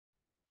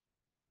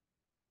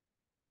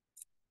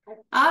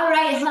All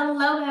right,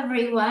 hello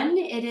everyone.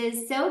 It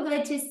is so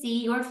good to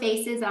see your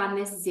faces on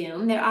this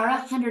Zoom. There are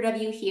 100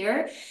 of you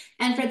here.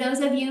 And for those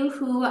of you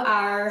who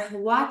are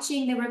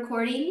watching the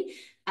recording,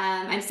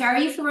 I'm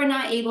sorry if you were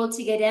not able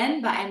to get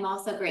in, but I'm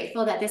also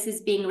grateful that this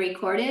is being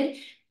recorded.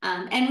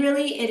 And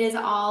really, it is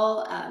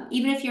all,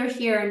 even if you're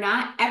here or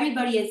not,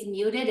 everybody is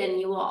muted and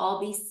you will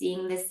all be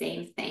seeing the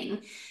same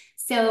thing.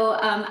 So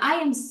I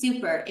am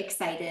super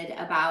excited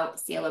about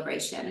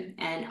Saleabration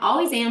and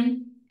always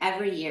am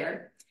every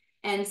year.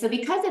 And so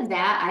because of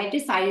that, I've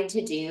decided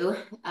to do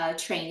a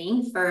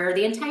training for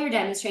the entire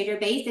demonstrator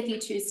base if you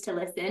choose to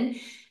listen.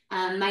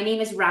 My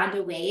name is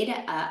Ronda Wade.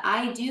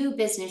 I do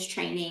business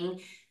training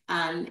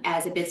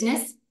as a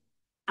business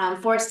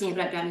for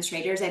Stampin' Up!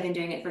 Demonstrators. I've been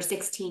doing it for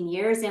 16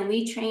 years and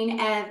we train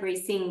every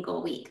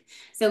single week.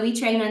 So we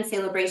train on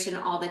Saleabration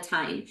all the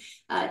time.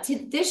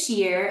 This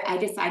year, I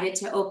decided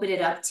to open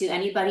it up to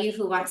anybody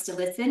who wants to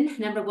listen.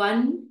 Number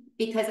one,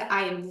 because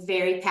I am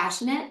very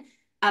passionate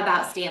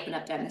about Stampin'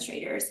 Up!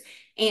 Demonstrators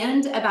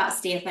and about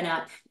Stampin'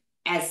 Up!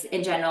 As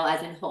in general,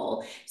 as in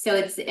whole. So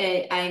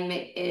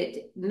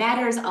it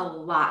matters a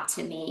lot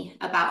to me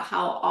about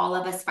how all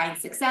of us find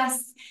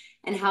success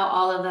and how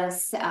all of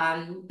us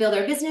build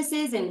our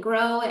businesses and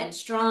grow and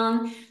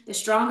strong, the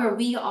stronger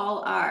we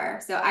all are.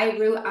 So I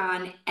root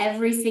on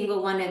every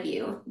single one of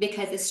you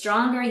because the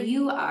stronger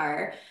you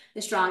are,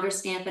 the stronger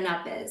Stampin'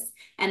 Up! Is.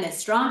 And the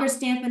stronger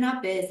Stampin'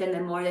 Up! Is, then the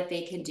more that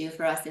they can do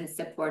for us and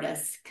support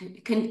us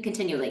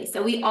continually.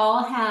 So we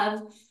all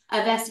have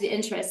a vested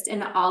interest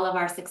in all of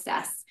our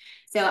success.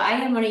 So I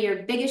am one of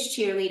your biggest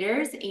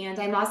cheerleaders, and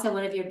I'm also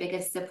one of your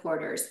biggest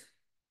supporters.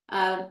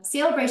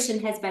 Saleabration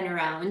has been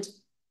around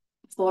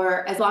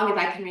for as long as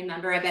I can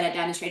remember. I've been a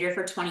demonstrator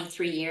for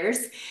 23 years,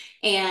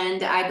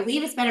 and I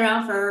believe it's been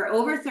around for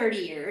over 30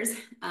 years.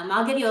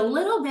 I'll give you a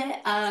little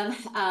bit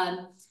of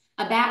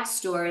a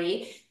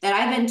backstory that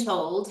I've been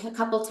told a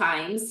couple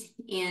times,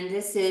 and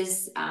this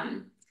is,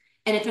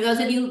 and for those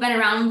of you who've been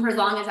around for as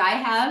long as I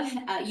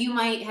have, you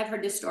might have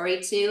heard this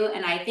story too,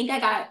 and I think I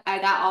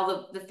got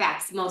all the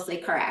facts mostly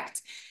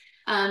correct.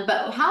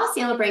 But how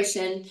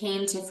Saleabration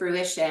came to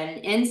fruition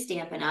in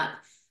Stampin' Up!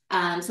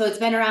 So it's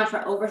been around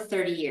for over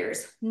 30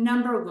 years.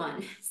 Number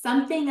one,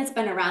 something that's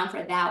been around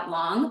for that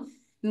long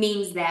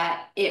means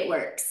that it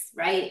works,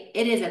 right?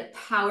 It is a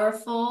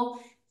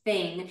powerful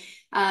thing.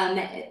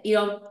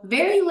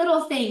 Very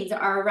little things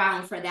are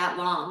around for that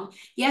long.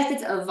 Yes,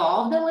 it's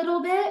evolved a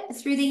little bit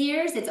through the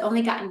years. It's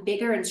only gotten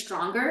bigger and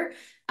stronger.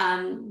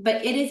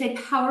 But it is a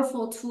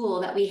powerful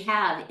tool that we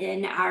have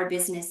in our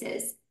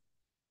businesses.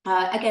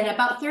 Again,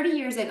 about 30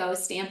 years ago,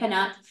 Stampin'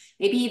 Up!,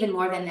 maybe even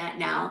more than that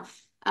now,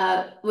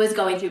 was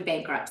going through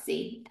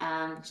bankruptcy.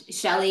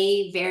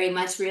 Shelley very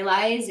much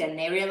realized, and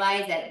they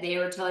realized that they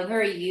were telling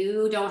her,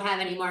 you don't have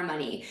any more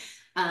money.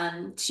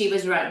 She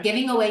was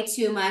giving away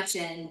too much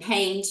and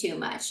paying too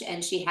much,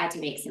 and she had to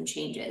make some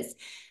changes.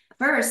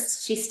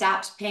 First, she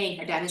stopped paying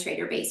her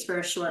demonstrator base for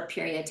a short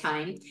period of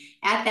time.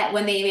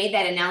 When they made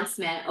that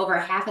announcement, over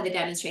half of the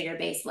demonstrator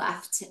base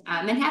left,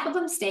 and half of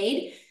them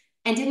stayed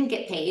and didn't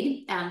get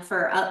paid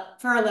for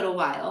a little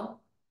while.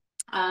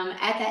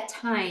 At that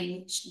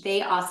time,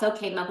 they also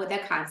came up with a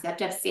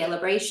concept of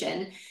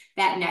Saleabration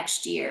that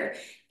next year.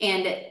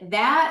 And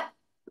that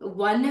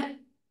one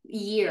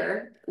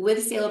year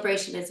with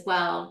Saleabration as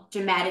well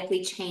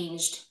dramatically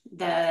changed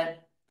the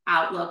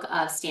outlook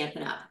of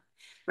Stampin' Up!,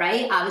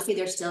 right? Obviously,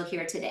 they're still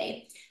here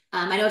today.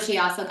 I know she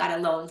also got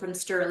a loan from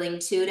Sterling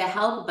too to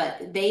help,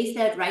 but they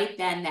said right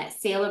then that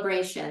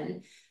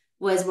Saleabration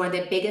was one of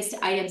the biggest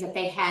items that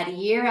they had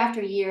year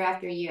after year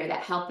after year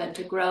that helped them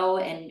to grow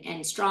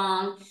and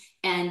strong.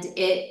 And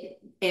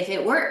if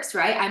it works,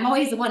 right? I'm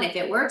always the one, if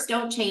it works,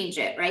 don't change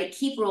it, right?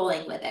 Keep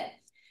rolling with it.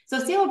 So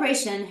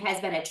Saleabration has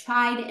been a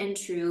tried and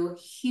true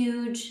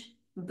huge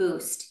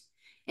boost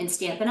in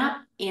Stampin'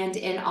 Up! And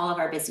in all of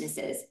our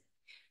businesses.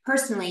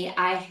 Personally,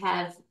 I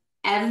have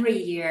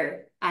every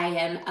year, I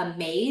am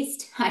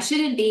amazed, I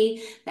shouldn't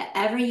be, that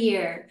every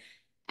year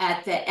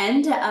at the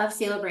end of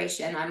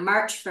Saleabration on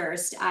March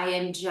 1st, I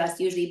am just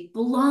usually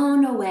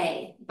blown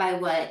away by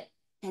what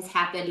has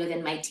happened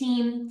within my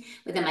team,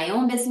 within my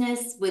own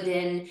business,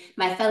 within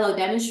my fellow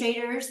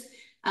demonstrators,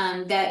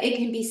 that it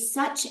can be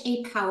such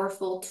a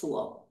powerful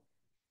tool.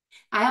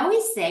 I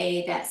always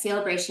say that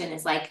Saleabration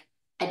is like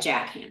a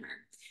jackhammer.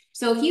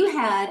 So if you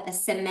had a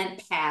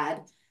cement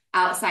pad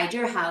outside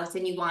your house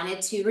and you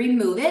wanted to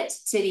remove it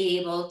to be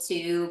able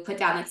to put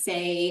down, like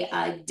say,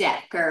 a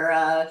deck or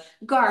a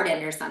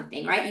garden or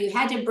something, right? You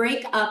had to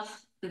break up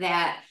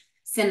that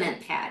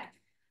cement pad.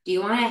 Do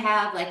you want to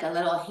have like a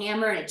little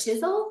hammer and a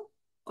chisel,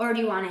 or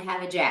do you want to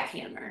have a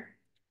jackhammer?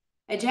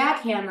 A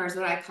jackhammer is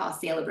what I call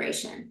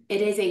Saleabration.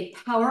 It is a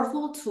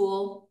powerful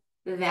tool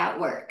that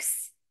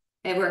works.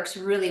 It works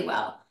really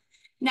well.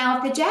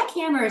 Now, if the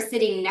jackhammer is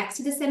sitting next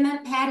to the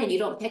cement pad and you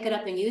don't pick it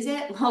up and use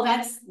it, well,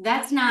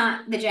 that's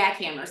not the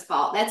jackhammer's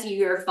fault. That's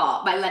your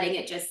fault by letting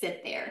it just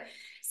sit there.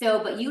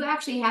 So, but you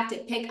actually have to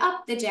pick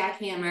up the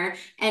jackhammer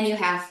and you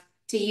have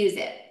to use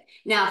it.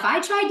 Now, if I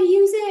tried to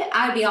use it,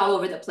 I'd be all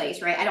over the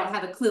place, right? I don't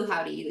have a clue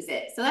how to use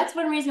it. So that's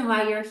one reason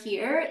why you're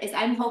here is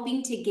I'm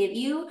hoping to give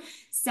you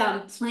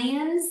some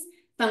plans,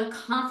 some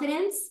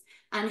confidence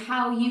on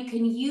how you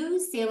can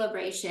use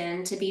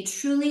Saleabration to be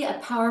truly a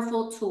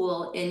powerful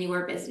tool in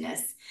your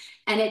business.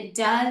 And it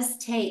does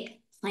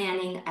take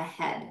planning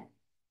ahead.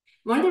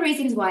 One of the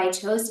reasons why I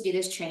chose to do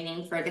this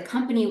training for the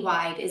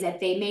company-wide is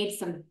that they made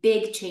some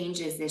big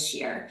changes this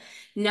year.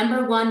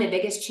 Number one, the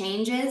biggest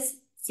changes,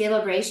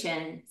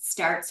 Saleabration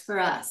starts for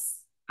us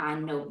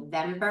on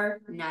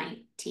November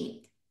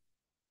 19th.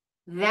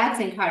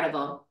 That's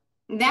incredible.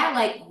 That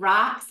like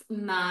rocks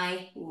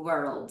my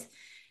world.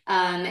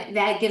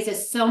 That gives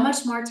us so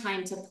much more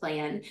time to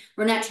plan.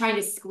 We're not trying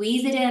to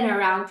squeeze it in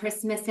around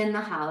Christmas and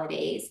the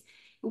holidays.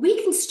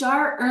 We can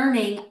start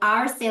earning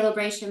our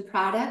Saleabration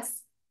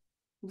products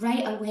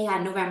right away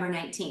on November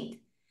 19th.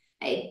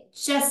 I'm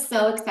just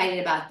so excited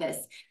about this.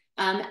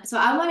 So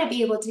I want to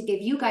be able to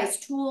give you guys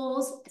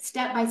tools,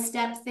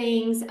 step-by-step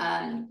things,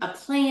 a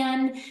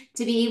plan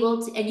to be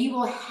able to, and you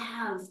will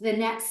have the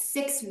next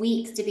 6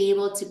 weeks to be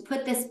able to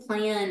put this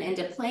plan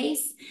into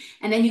place,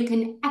 and then you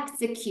can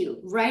execute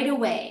right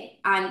away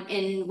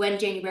in when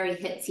January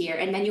hits here,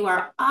 and then you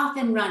are off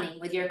and running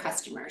with your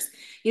customers.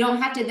 You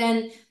don't have to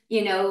then,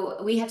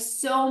 we have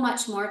so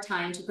much more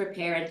time to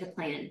prepare and to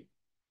plan.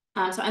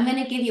 So I'm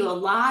going to give you a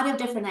lot of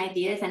different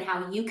ideas on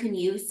how you can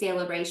use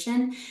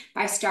Saleabration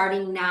by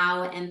starting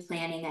now and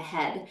planning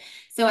ahead.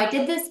 So I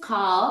did this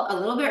call a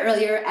little bit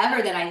earlier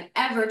than I've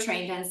ever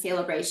trained on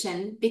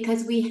Saleabration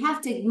because we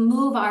have to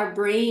move our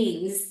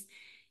brains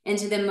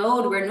into the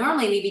mode where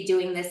normally we'd be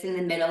doing this in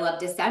the middle of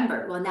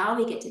December. Well, now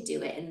we get to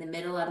do it in the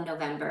middle of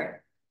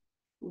November.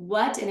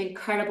 What an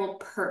incredible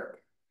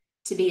perk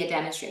to be a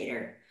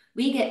demonstrator.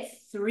 We get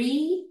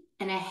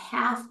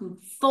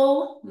 3.5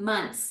 full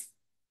months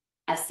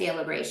of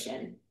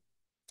Saleabration.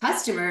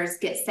 Customers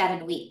get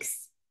 7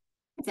 weeks.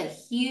 It's a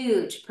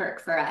huge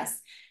perk for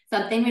us.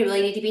 Something we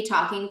really need to be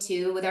talking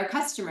to with our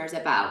customers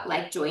about,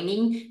 like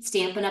joining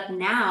Stampin' Up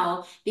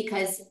now,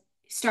 because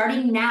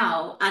starting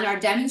now on our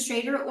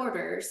demonstrator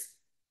orders,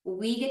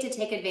 we get to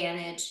take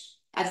advantage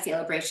of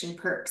Saleabration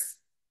perks.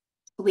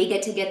 We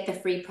get to get the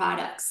free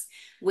products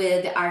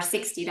with our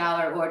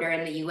 $60 order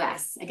in the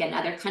US. Again,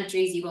 other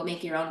countries, you will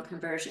make your own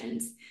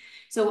conversions.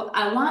 So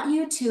I want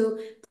you to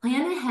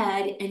plan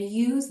ahead and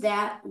use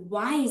that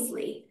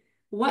wisely.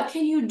 What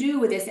can you do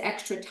with this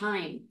extra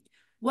time?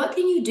 What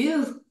can you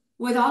do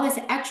with all this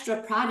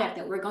extra product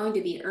that we're going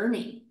to be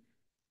earning?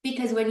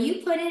 Because when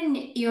you put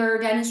in your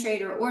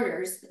demonstrator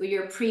orders,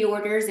 your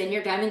pre-orders and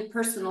your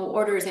personal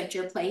orders that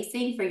you're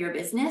placing for your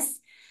business,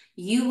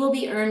 you will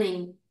be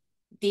earning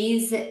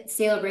these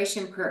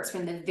Saleabration perks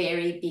from the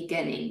very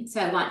beginning. So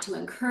I want to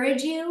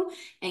encourage you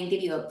and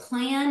give you a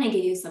plan and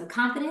give you some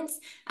confidence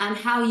on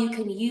how you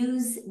can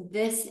use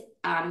this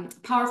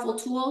powerful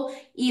tool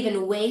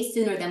even way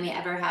sooner than we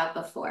ever have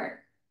before.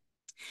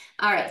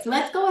 All right, so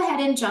let's go ahead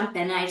and jump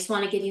in. I just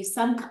want to give you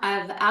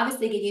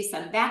obviously give you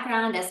some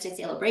background as to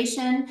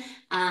Saleabration.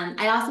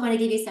 I also want to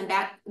give you some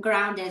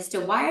background as to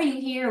why are you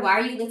here? Why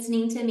are you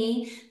listening to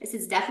me? This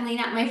is definitely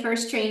not my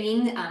first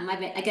training. I've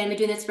been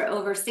doing this for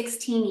over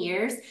 16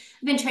 years.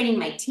 I've been training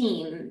my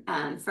team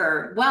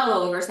for well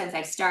over since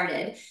I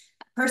started.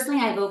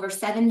 Personally, I have over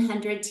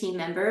 700 team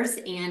members,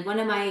 and one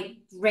of my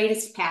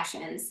greatest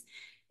passions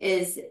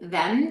is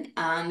them,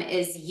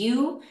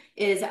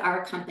 is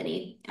our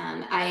company.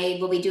 I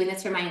will be doing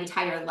this for my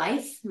entire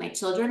life. My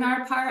children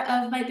are a part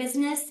of my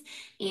business,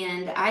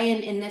 and I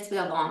am in this for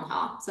the long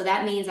haul. So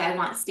that means I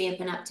want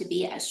Stampin' Up to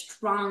be as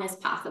strong as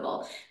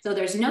possible. So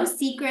there's no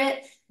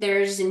secret.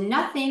 There's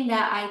nothing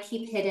that I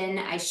keep hidden.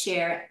 I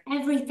share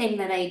everything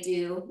that I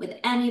do with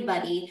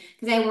anybody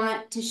because I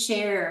want to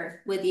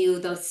share with you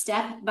those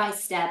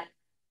step-by-step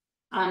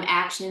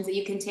actions that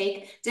you can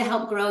take to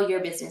help grow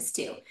your business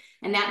too.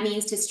 And that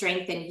means to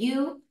strengthen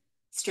you,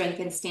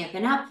 strengthen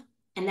Stampin' Up,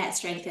 and that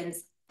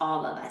strengthens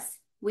all of us.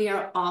 We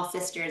are all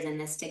sisters in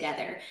this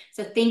together.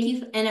 So thank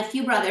you, and a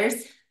few brothers.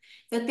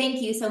 So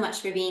thank you so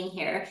much for being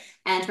here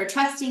and for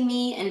trusting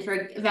me and for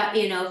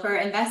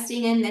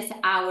investing in this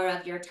hour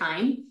of your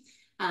time.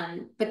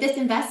 But this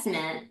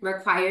investment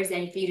requires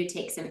then for you to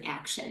take some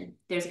action.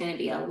 There's going to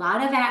be a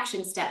lot of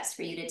action steps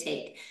for you to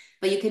take.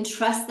 But you can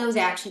trust those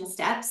action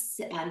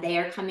steps. They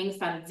are coming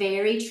from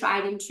very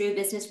tried and true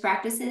business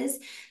practices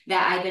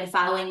that I've been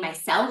following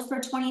myself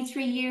for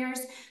 23 years,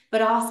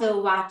 but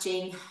also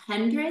watching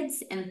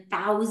hundreds and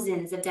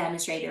thousands of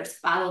demonstrators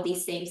follow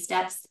these same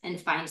steps and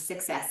find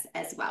success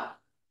as well.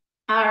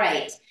 All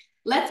right,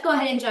 let's go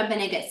ahead and jump in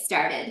and get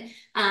started.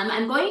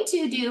 I'm going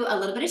to do a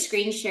little bit of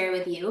screen share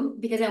with you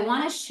because I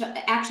want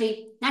to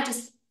actually not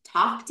just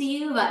talk to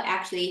you, but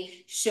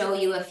actually show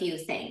you a few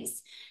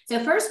things. So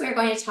first, we're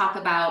going to talk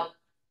about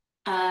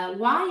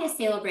why is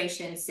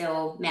Saleabration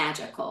so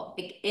magical?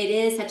 It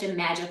is such a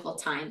magical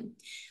time.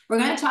 We're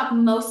going to talk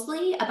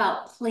mostly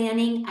about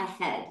planning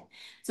ahead.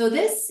 So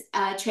this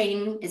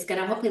training is going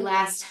to hopefully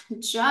last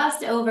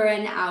just over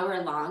an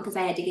hour long because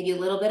I had to give you a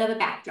little bit of a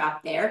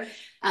backdrop there.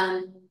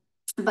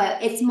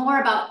 but it's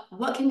more about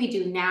what can we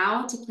do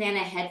now to plan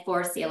ahead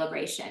for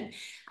Saleabration.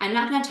 I'm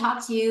not going to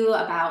talk to you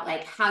about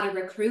like how to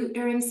recruit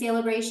during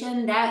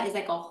Saleabration. That is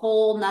like a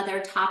whole nother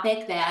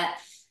topic that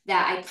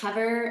I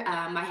cover.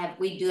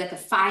 We do like a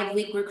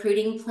 5-week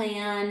recruiting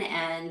plan,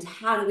 and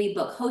how do we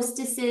book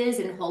hostesses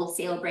and hold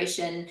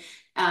Saleabration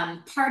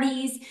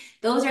parties.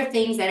 Those are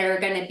things that are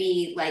going to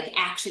be like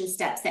action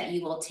steps that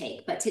you will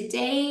take. But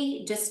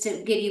today, just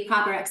to give you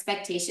proper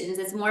expectations,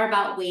 is more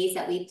about ways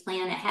that we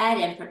plan ahead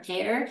and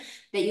prepare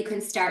that you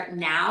can start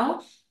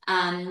now.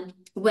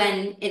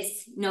 When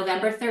it's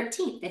November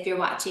 13th, if you're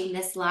watching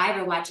this live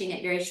or watching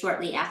it very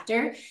shortly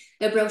after,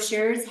 the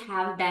brochures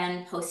have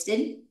been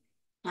posted.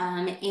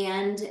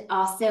 And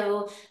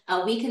also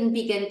we can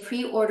begin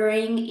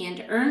pre-ordering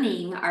and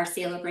earning our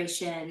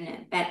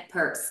Saleabration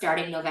perks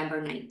starting November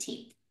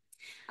 19th.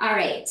 All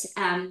right,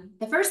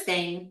 the first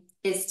thing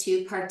is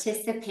to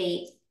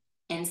participate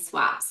in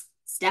swaps.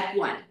 Step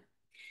one.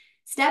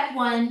 Step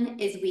one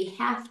is we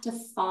have to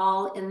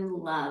fall in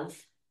love.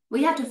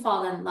 We have to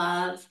fall in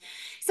love.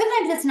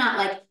 Sometimes it's not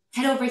like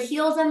head over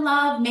heels in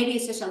love. Maybe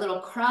it's just a little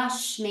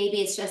crush.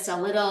 Maybe it's just a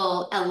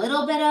little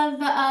bit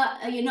of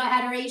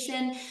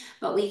adoration.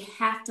 But we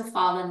have to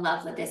fall in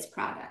love with this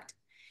product.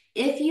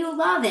 If you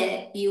love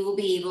it, you will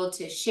be able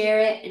to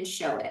share it and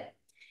show it.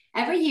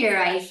 Every year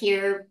I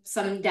hear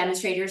some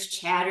demonstrators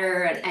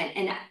chatter,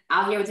 and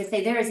I'll hear what they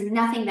say, there is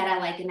nothing that I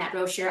like in that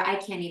brochure. I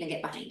can't even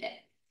get behind it.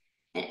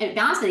 And to be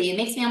honest with you, it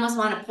makes me almost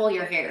want to pull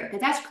your hair,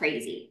 because that's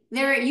crazy.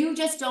 You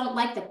just don't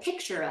like the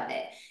picture of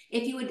it.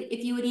 If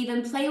you would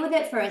even play with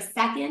it for a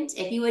second,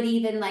 if you would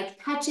even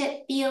like touch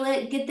it, feel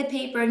it, get the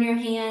paper in your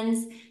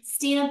hands,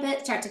 stamp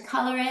it, start to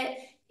color it,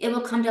 it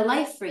will come to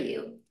life for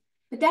you.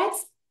 But that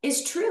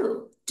is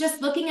true.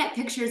 Just looking at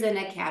pictures in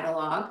a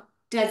catalog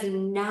does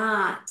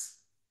not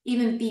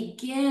even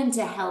begin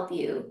to help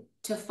you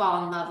to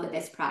fall in love with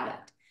this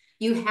product.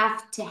 You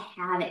have to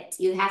have it.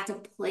 You have to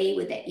play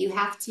with it. You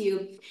have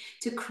to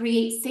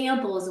create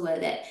samples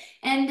with it.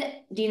 And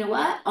do you know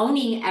what?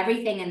 Owning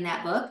everything in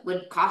that book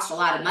would cost a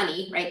lot of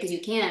money, right? Because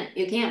you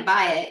can't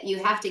buy it.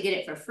 You have to get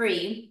it for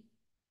free.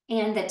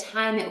 And the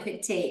time it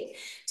would take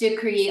to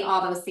create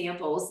all those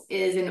samples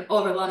is an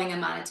overwhelming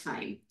amount of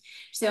time.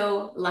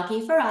 So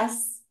lucky for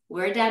us,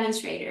 we're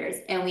demonstrators,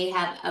 and we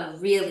have a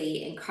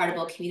really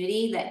incredible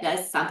community that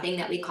does something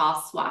that we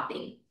call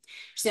swapping.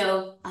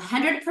 So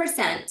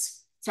 100%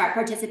 start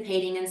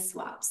participating in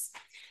swaps.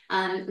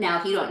 Now,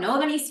 if you don't know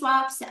of any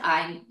swaps,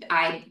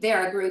 there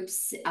are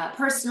groups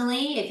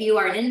personally. If you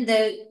are in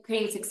the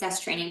Creating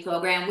Success Training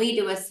Program, we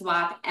do a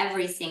swap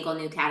every single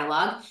new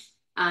catalog.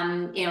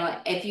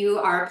 If you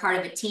are a part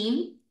of a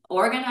team,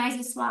 organize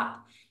a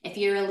swap. If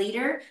you're a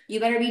leader, you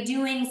better be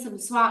doing some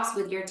swaps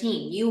with your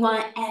team. You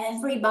want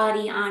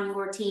everybody on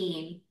your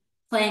team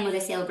playing with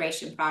a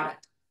Saleabration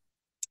product.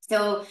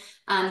 So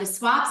the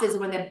swaps is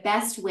one of the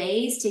best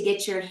ways to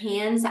get your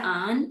hands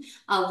on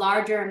a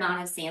larger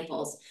amount of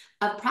samples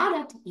of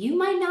product you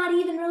might not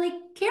even really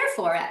care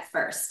for at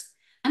first.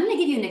 I'm going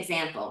to give you an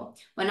example.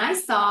 When I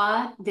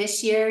saw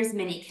this year's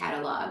mini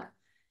catalog,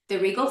 the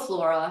Regal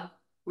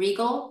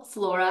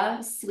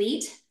Flora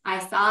Suite, I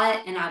saw it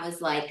and I was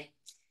like,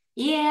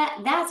 yeah,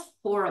 that's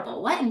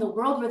horrible. What in the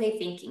world were they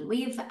thinking?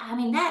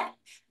 That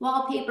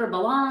wallpaper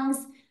belongs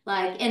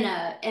like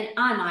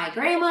on my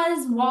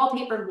grandma's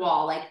wallpapered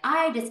wall. Like,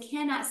 I just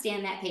cannot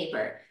stand that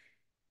paper.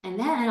 And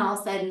then all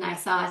of a sudden I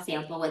saw a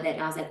sample with it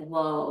and I was like,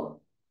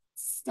 whoa,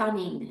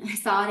 stunning. I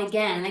saw it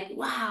again, like,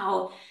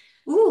 wow.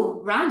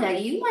 Ooh,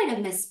 Rhonda, you might have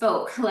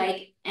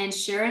misspoke. And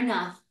sure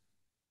enough,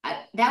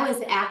 that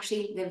was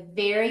actually the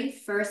very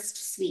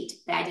first suite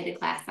that I did a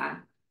class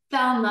on.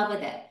 Fell in love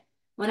with it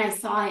when I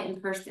saw it in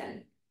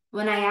person,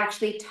 when I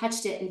actually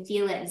touched it and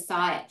feel it and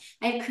saw it.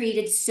 I've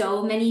created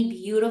so many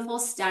beautiful,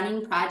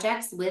 stunning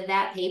projects with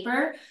that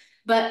paper,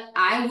 but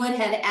I would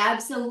have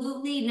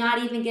absolutely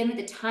not even given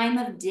it the time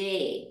of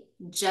day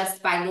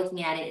just by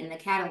looking at it in the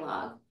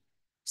catalog.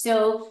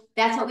 So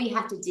that's what we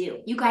have to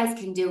do. You guys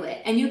can do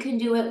it. And you can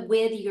do it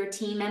with your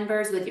team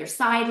members, with your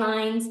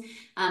sidelines.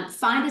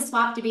 Find a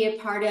swap to be a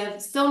part of.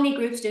 So many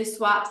groups do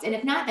swaps. And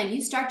if not, then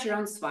you start your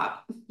own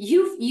swap.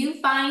 You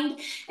find,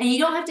 and you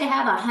don't have to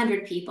have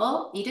 100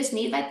 people. You just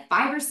need like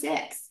 5 or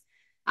 6.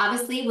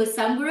 Obviously, with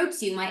some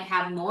groups, you might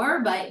have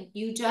more, but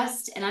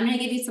and I'm going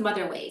to give you some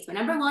other ways. But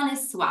number 1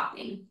 is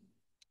swapping.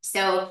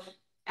 So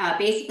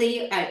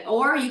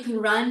or you can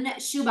run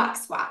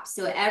shoebox swaps.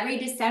 So every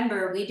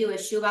December, we do a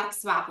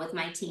shoebox swap with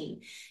my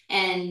team.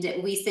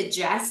 And we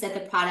suggest that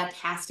the product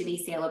has to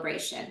be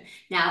Saleabration.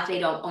 Now, if they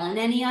don't own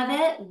any of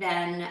it,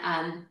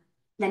 then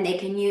they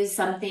can use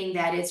something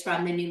that is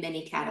from the new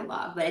mini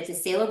catalog. But it's a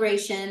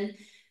Saleabration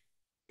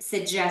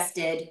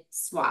suggested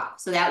swap.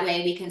 So that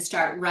way we can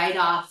start right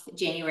off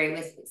January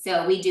with.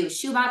 So we do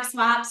shoebox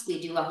swaps.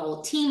 We do a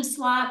whole team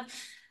swap,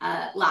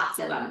 lots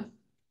of them.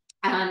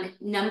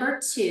 Number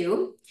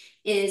 2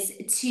 is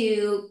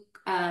to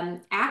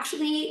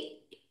actually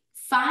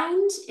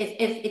find,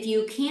 if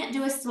you can't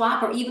do a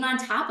swap or even on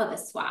top of a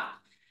swap,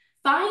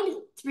 find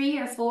 3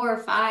 or 4 or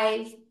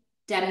 5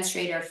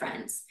 demonstrator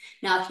friends.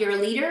 Now, if you're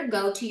a leader,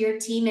 go to your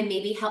team and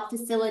maybe help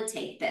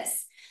facilitate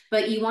this.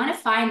 But you want to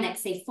find, like,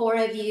 say, 4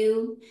 of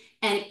you,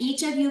 and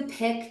each of you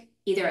pick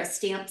either a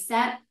stamp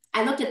set.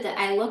 I looked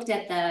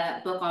at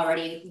the book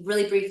already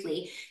really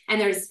briefly,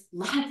 and there's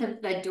lots of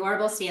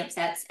adorable stamp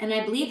sets, and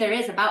I believe there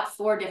is about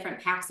 4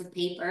 different packs of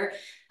paper.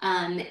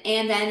 And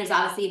then there's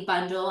obviously a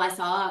bundle. I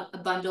saw a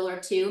bundle or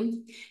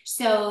 2.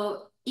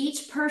 So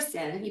each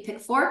person, you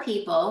pick 4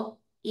 people,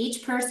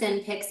 each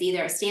person picks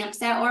either a stamp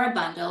set or a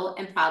bundle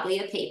and probably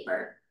a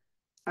paper.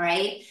 All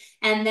right.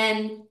 And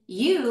then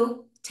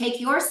you take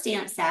your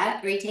stamp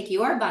set or you take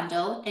your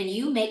bundle and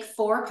you make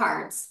 4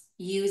 cards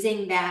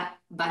using that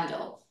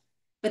bundle.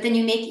 But then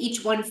you make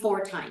each one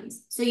 4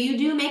 times. So you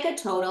do make a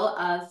total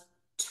of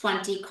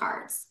 20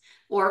 cards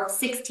or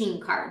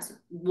 16 cards.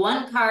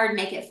 1 card,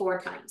 make it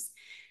 4 times.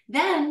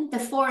 Then the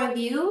 4 of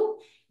you,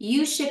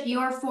 you ship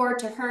your 4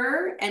 to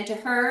her and to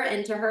her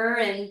and to her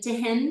and to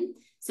him.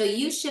 So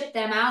you ship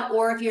them out,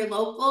 or if you're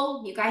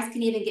local, you guys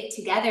can even get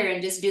together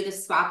and just do the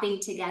swapping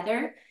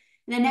together.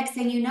 And the next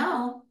thing you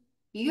know,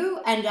 you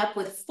end up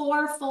with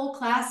 4 full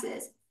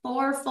classes.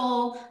 4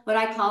 full, what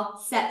I call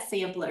set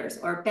samplers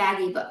or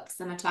baggy books.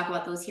 I'm going to talk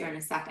about those here in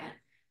a second.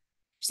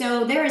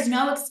 So there is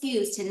no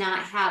excuse to not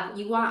have,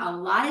 you want a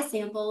lot of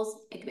samples.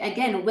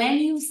 Again, when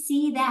you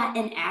see that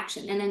in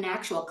action, in an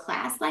actual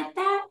class like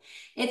that,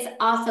 it's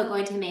also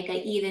going to make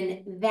it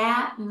even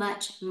that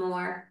much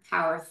more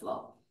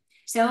powerful.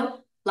 So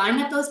line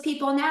up those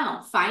people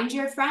now. Find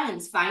your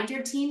friends, find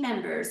your team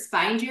members,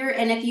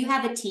 and if you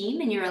have a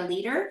team and you're a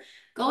leader,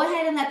 go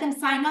ahead and let them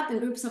sign up in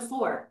groups of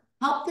 4.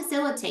 Help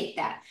facilitate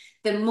that.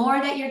 The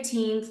more that your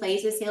team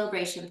plays with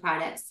Saleabration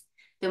products,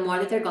 the more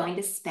that they're going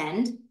to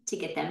spend to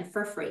get them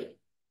for free.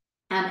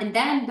 And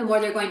then the more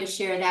they're going to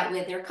share that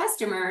with their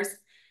customers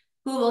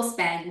who will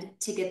spend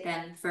to get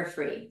them for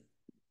free.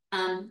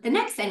 The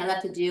next thing I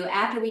love to do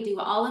after we do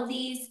all of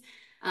these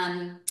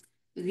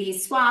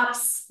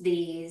swaps,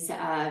 these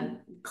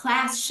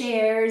class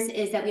shares,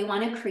 is that we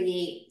want to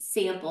create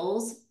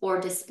samples or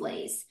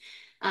displays.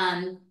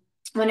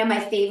 One of my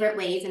favorite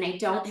ways, and I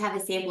don't have a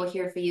sample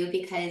here for you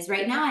because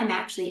right now I'm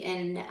actually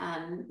in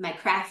my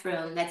craft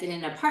room that's in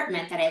an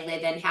apartment that I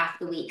live in half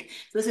the week.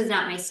 So this is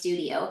not my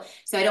studio.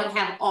 So I don't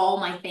have all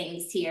my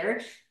things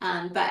here,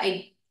 but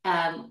I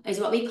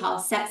is what we call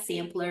set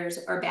samplers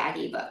or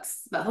baggy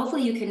books. But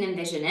hopefully you can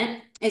envision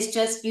it. It's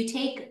just you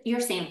take your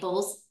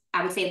samples,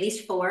 I would say at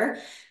least 4,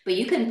 but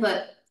you can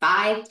put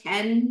 5,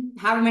 10,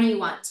 however many you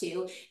want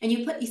to, and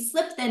you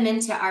slip them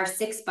into our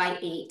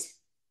 6x8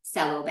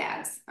 cello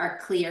bags, our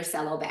clear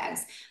cello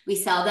bags. We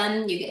sell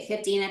them, you get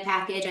 50 in a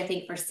package, I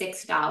think for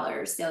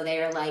 $6. So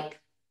they're like,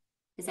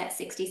 is that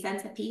 60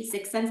 cents a piece,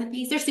 6 cents a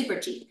piece? They're super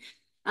cheap.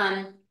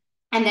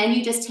 And then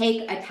you just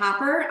take a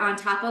topper on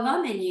top of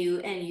them and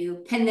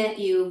you pin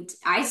it,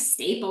 I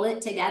staple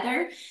it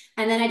together.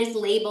 And then I just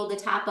label the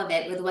top of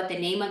it with what the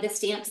name of the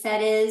stamp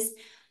set is,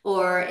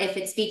 or if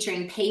it's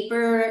featuring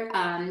paper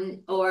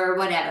or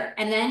whatever.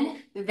 And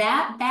then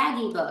that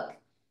baggy book,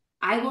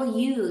 I will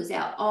use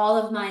at all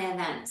of my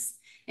events.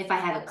 If I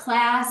have a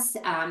class,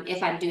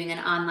 if I'm doing an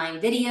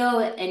online video,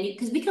 and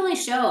because we can only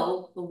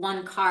show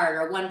 1 card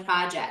or 1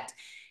 project.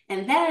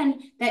 And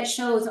then that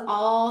shows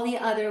all the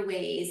other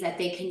ways that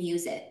they can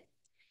use it.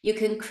 You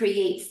can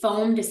create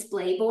foam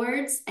display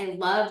boards. I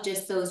love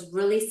just those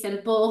really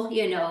simple,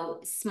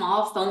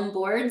 small foam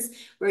boards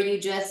where you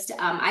just,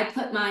 I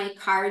put my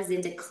cards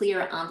into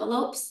clear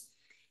envelopes,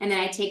 and then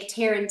I take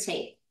tear and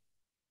tape.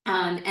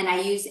 And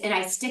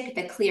I stick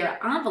the clear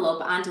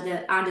envelope onto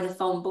the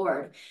foam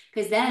board,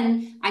 because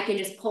then I can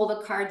just pull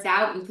the cards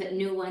out and put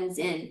new ones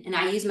in. And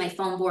I use my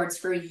foam boards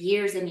for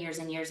years and years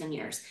and years and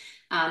years.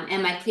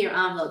 And my clear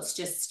envelopes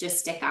just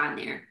stick on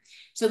there.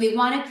 So we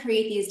want to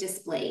create these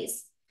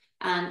displays.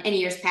 In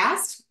years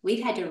past,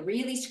 we've had to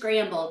really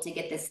scramble to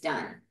get this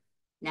done.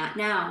 Not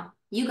now.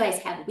 You guys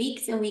have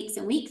weeks and weeks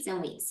and weeks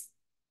and weeks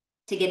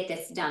to get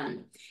this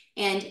done.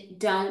 And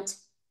don't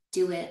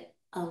do it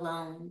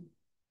alone.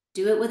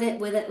 Do it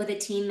with a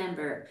team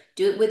member.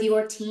 Do it with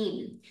your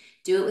team.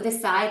 Do it with a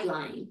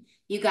sideline.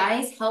 You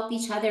guys help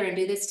each other and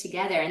do this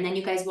together, and then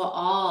you guys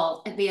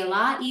will it'll be a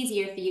lot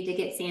easier for you to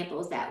get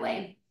samples that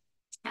way.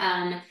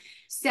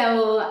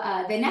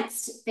 So the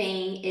next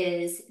thing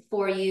is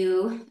for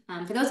you,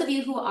 for those of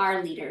you who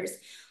are leaders,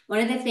 one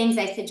of the things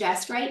I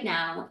suggest right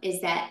now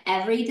is that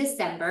every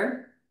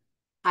December,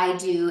 I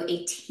do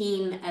a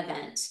team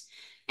event.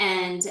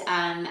 And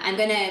I'm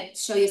going to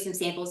show you some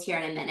samples here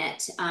in a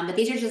minute. But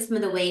these are just some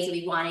of the ways that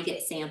we want to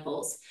get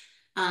samples.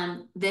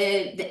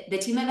 The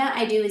team event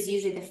I do is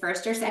usually the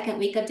first or second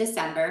week of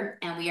December,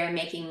 and we are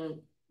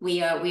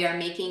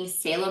making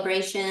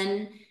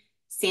Saleabration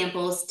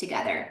samples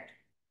together.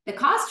 The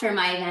cost for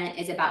my event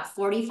is about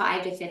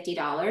 $45 to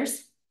 $50.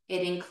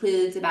 It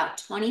includes about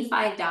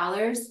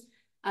 $25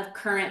 of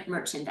current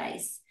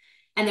merchandise.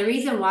 And the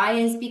reason why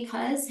is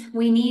because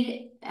we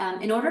need,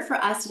 in order for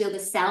us to be able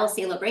to sell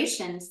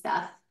Saleabration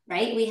stuff,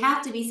 right, we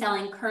have to be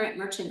selling current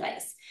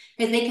merchandise,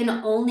 because they can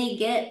only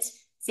get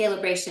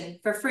Saleabration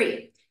for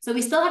free. So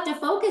we still have to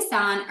focus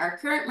on our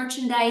current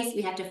merchandise.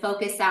 We have to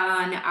focus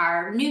on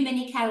our new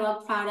mini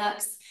catalog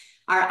products,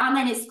 our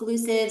online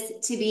exclusives,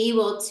 to be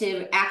able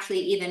to actually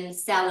even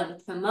sell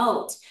and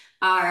promote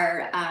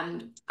our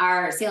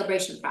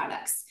Saleabration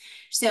products.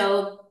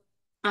 So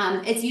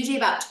it's usually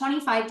about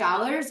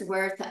 $25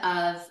 worth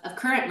of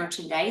current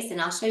merchandise. And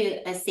I'll show you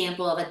a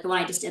sample of it, the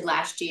one I just did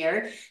last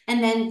year.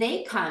 And then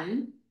they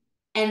come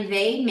and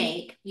they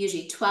make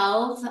usually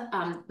 12.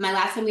 My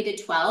last one we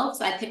did 12.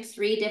 So I picked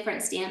 3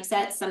 different stamp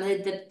sets, some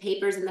of the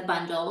papers in the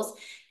bundles,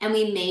 and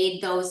we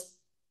made those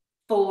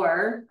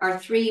 4 or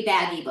 3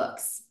 baggie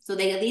books. So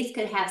they at least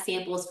could have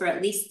samples for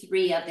at least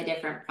 3 of the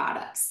different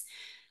products.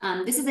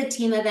 This is a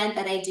team event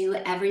that I do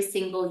every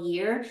single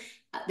year.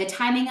 The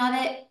timing of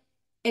it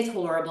is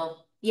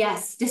horrible.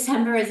 Yes,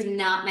 December is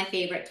not my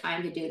favorite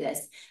time to do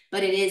this,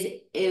 but it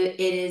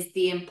is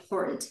the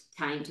important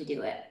time to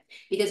do it,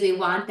 because we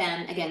want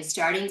them, again,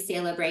 starting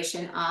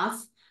Saleabration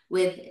off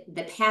with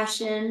the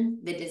passion,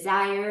 the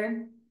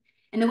desire.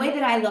 And the way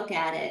that I look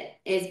at it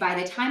is, by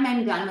the time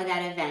I'm done with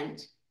that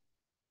event,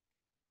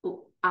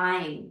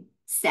 I'm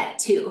set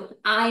too.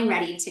 I'm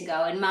ready to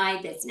go in my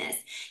business.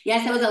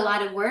 Yes, it was a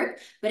lot of work,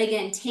 but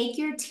again, take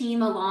your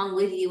team along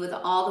with you with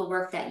all the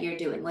work that you're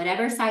doing,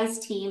 whatever size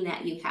team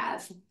that you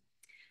have.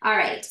 All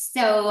right,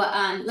 so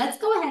let's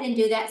go ahead and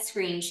do that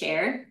screen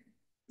share.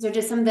 These are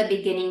just some of the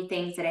beginning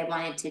things that I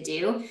wanted to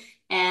do.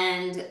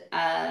 And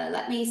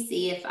let me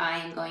see if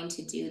I'm going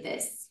to do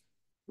this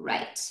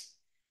right.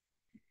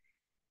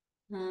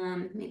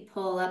 Let me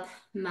pull up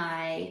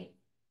my,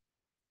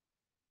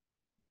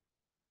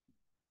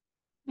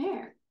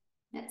 there.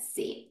 Let's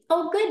see.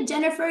 Oh, good,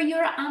 Jennifer,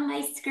 you're on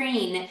my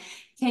screen.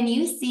 Can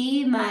you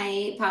see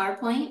my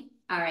PowerPoint?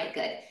 All right,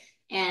 good.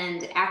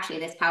 And actually,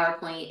 this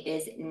PowerPoint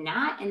is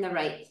not in the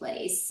right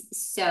place.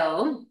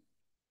 So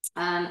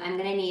I'm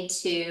gonna need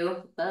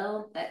to,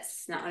 well,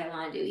 that's not what I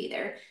wanna do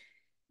either.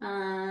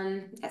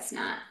 That's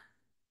not.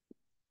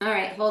 All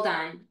right, hold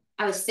on.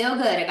 I was so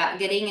good about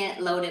getting it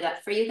loaded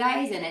up for you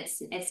guys, and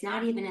it's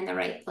not even in the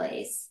right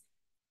place.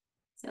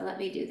 So let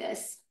me do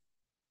this.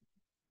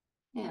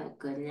 Oh,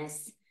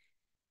 goodness.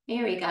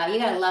 Here we go. You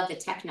gotta love the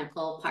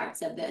technical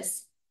parts of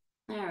this.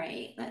 All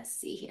right, let's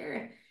see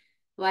here.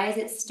 Why is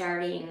it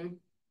starting?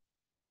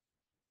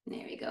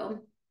 There we go.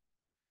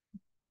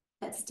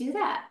 Let's do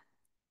that.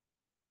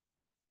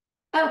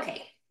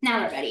 Okay,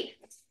 now we're ready.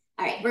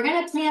 All right, we're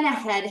gonna plan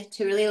ahead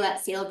to really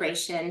let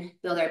Saleabration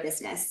build our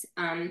business.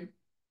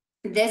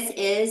 This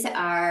is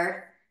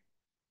our,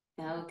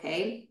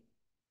 okay.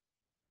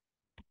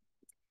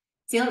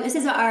 So this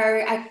is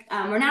our,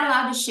 we're not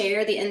allowed to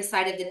share the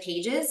inside of the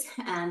pages,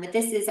 but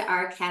this is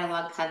our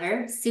catalog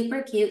cover.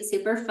 Super cute,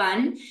 super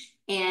fun,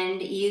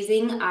 and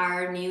using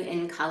our new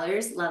in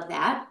colors, love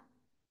that.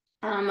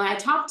 When I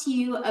talked to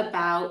you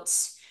about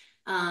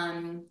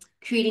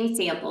creating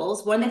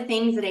samples, one of the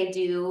things that I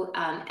do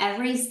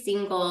every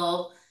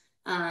single,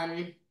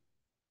 I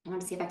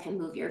want to see if I can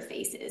move your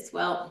faces.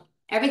 Well,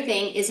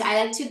 everything is,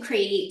 I like to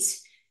create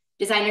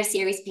designer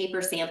series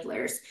paper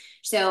samplers.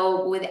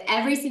 So with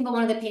every single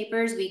one of the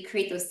papers, we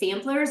create those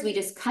samplers. We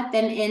just cut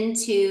them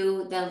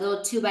into the little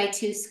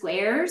 2x2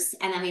 squares,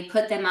 and then we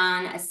put them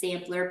on a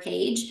sampler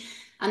page.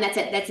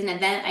 That's an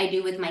event I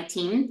do with my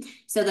team,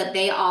 so that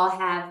they all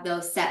have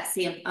those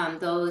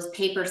those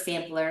paper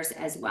samplers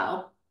as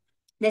well.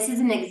 This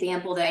is an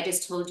example that I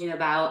just told you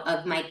about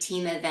of my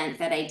team event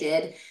that I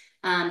did,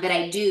 that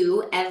I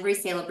do every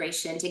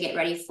Saleabration to get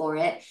ready for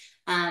it.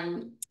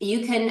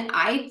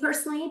 I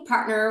personally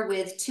partner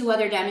with 2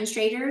 other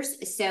demonstrators.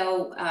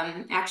 So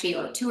actually,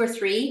 or 2 or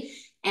 3,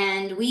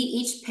 and we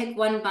each pick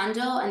one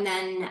bundle, and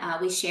then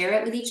we share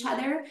it with each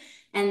other.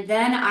 And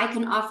then I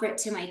can offer it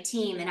to my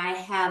team, and I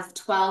have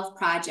 12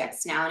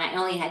 projects now, and I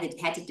only had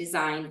to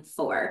design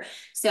 4.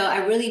 So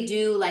I really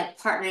do like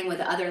partnering with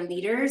other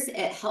leaders.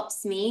 It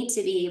helps me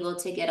to be able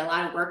to get a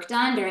lot of work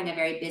done during a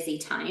very busy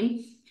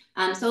time.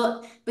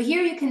 But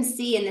here you can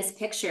see in this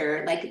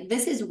picture, like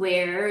this is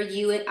where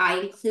I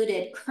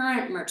included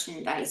current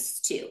merchandise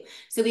too.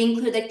 So we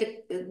include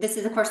like this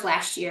is of course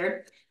last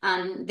year.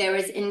 There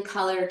was in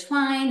color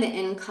twine, the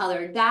in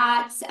color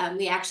dots.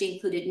 We actually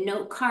included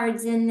note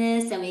cards in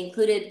this, and we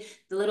included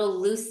the little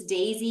loose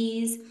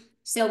daisies.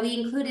 So we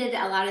included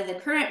a lot of the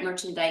current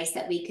merchandise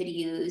that we could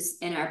use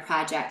in our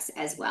projects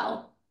as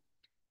well.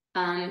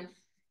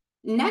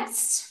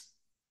 Next,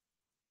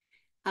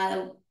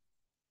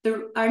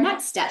 our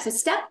next step, so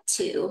step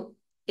 2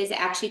 is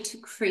actually to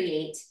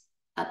create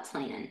a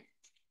plan.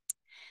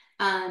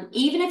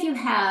 Even if you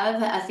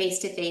have a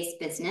face-to-face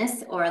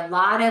business, or a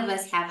lot of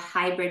us have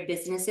hybrid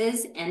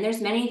businesses, and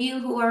there's many of you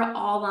who are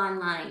all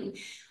online,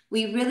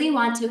 we really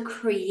want to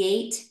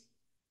create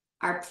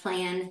our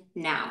plan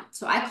now.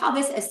 So I call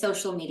this a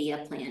social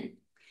media plan.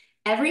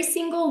 Every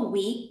single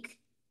week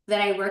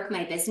that I work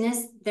my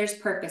business, there's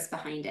purpose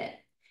behind it.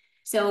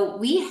 So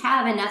we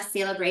have enough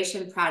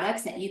Saleabration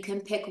products that you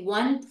can pick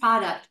one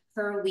product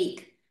per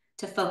week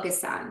to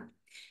focus on.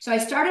 So I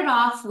started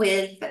off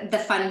with the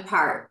fun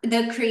part,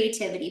 the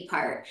creativity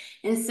part.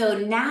 And so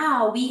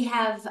now we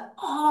have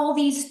all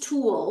these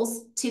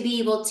tools to be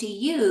able to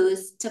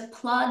use to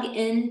plug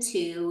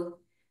into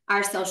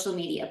our social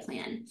media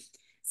plan.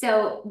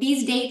 So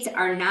these dates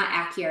are not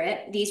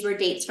accurate. These were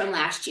dates from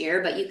last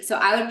year, but so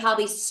I would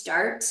probably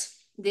start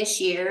this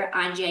year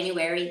on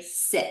January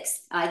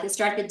 6th. I could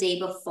start the day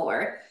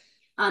before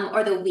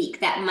or the week,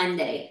 that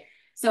Monday.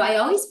 So I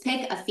always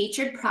pick a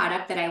featured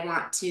product that I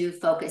want to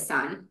focus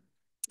on.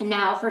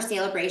 Now for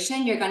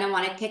Saleabration, you're going to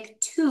want to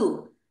pick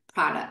 2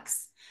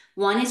 products.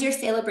 One is your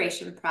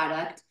Saleabration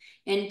product,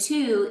 and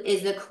 2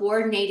 is the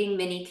coordinating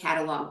mini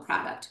catalog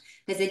product.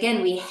 Because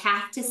again, we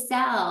have to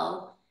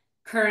sell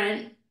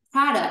current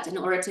product in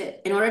order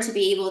to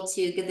be able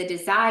to get the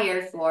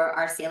desire for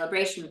our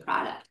Saleabration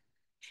product.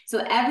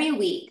 So every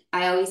week,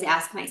 I always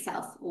ask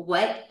myself,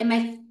 what am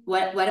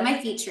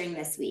I featuring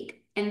this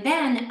week? And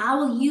then I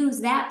will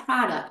use that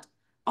product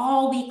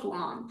all week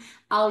long.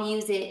 I'll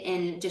use it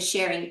in just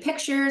sharing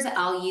pictures.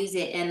 I'll use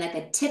it in like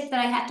a tip that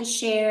I have to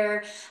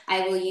share.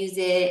 I will use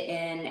it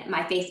in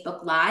my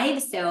Facebook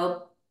Live.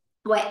 So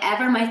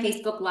whatever my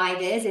Facebook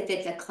Live is, if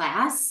it's a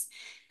class,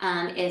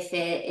 if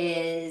it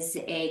is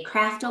a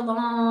craft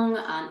along,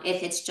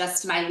 if it's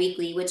just my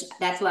weekly, which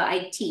that's what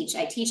I teach.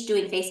 I teach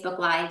doing Facebook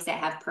Lives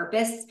that have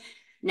purpose,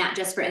 not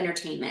just for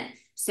entertainment.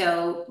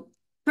 So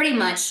pretty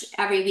much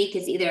every week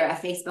is either a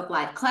Facebook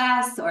Live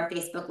class or a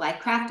Facebook Live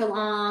craft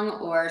along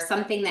or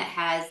something that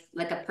has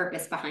like a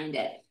purpose behind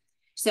it.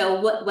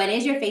 So when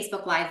is your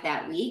Facebook Live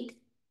that week?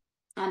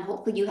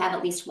 Hopefully you have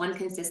at least one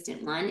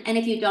consistent one. And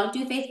if you don't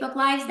do Facebook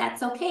Lives,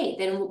 that's okay.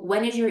 Then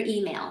when is your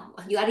email?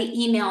 You got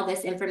to email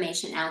this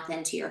information out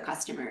then to your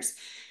customers.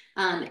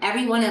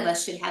 Every one of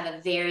us should have a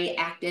very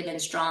active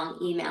and strong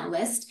email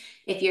list.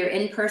 If you're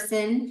in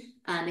person,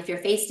 if you're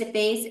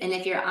face-to-face, and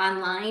if you're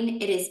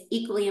online, it is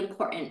equally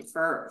important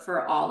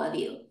for all of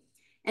you.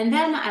 And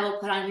then I will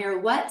put on here,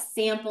 what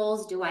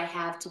samples do I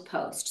have to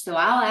post? So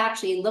I'll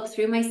actually look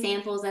through my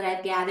samples that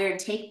I've gathered,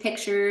 take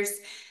pictures,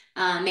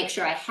 make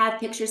sure I have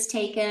pictures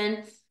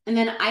taken. And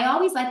then I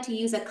always like to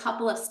use a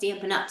couple of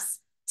Stampin' Ups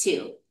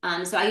too.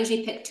 So I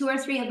usually pick 2 or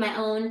 3 of my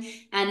own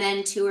and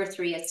then 2 or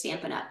 3 of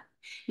Stampin' Up.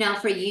 Now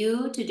for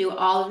you to do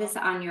all of this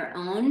on your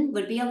own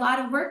would be a lot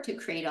of work to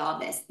create all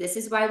of this. This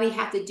is why we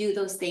have to do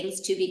those things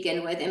to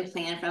begin with and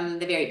plan from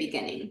the very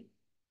beginning.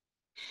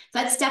 So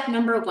that's step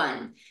number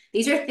 1.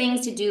 These are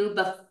things to do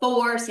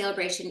before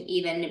Saleabration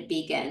even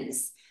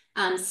begins.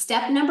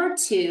 Step number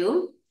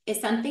 2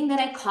 is something that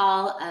I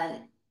call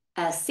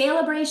a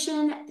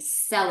Saleabration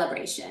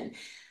celebration.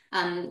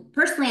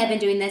 Personally, I've been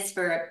doing this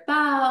for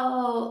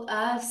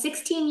about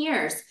 16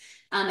 years.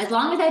 As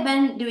long as I've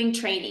been doing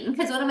training,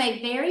 because one of my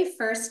very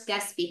first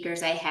guest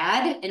speakers I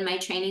had in my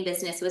training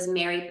business was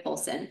Mary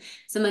Polson.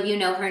 Some of you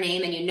know her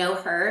name and you know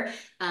her,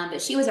 but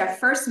she was our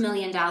first $1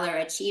 million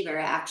achiever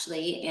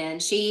actually,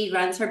 and she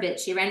ran her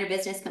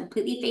business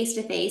completely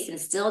face-to-face and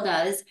still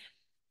does,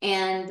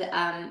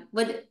 and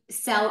would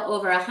sell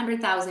over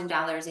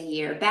 $100,000 a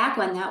year back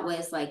when that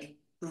was like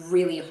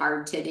really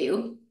hard to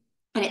do.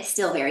 And it's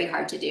still very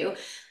hard to do,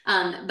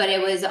 but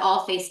it was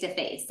all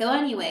face-to-face. So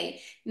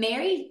anyway,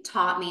 Mary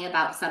taught me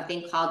about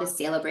something called the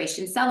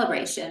Saleabration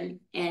celebration.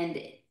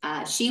 And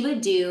she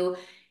would do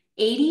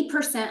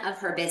 80% of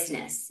her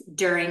business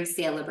during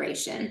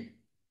Saleabration.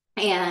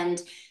 And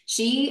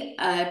she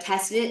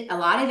tested a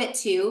lot of it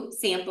too,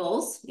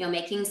 samples,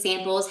 making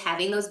samples,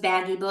 having those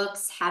baggie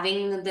books,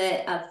 having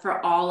the, for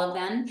all of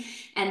them.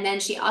 And then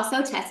she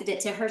also tested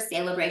it to her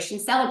Saleabration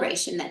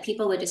celebration that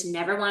people would just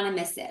never want to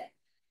miss it.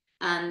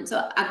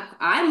 So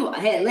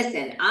hey,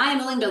 listen, I'm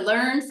willing to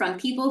learn from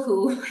people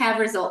who have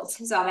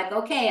results. So I'm like,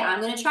 okay,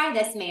 I'm going to try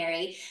this,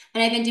 Mary.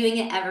 And I've been doing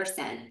it ever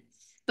since.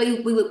 But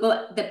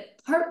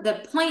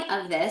the point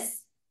of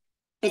this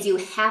is you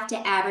have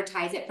to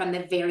advertise it from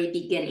the very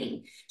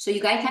beginning. So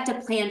you guys have to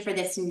plan for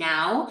this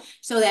now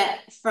so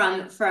that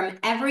from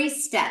every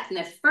step, from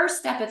the first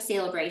step of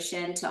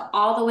Saleabration to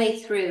all the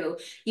way through,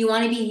 you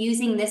want to be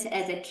using this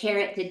as a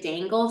carrot to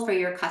dangle for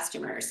your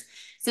customers.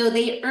 So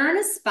they earn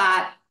a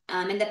spot.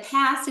 In the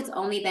past, it's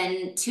only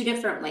been 2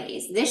 different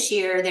ways. This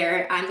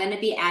year, I'm going to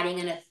be adding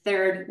in a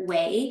 3rd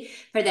way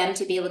for them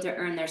to be able to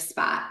earn their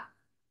spot.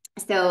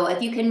 So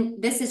if you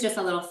can, this is just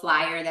a little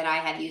flyer that I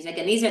have used.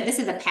 Again, this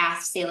is a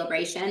past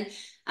Saleabration,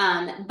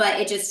 but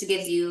it just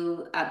gives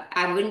you,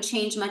 I wouldn't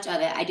change much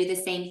of it. I do the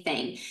same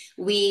thing.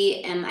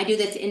 I do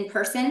this in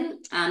person,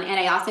 and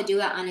I also do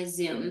it on a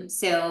Zoom.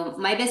 So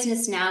my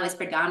business now is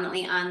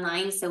predominantly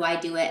online, so I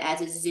do it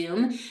as a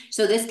Zoom.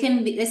 So this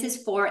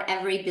is for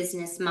every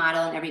business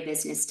model and every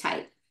business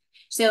type.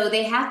 So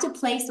they have to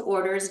place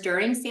orders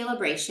during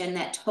Saleabration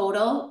that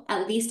total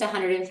at least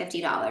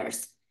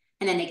 $150,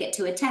 and then they get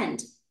to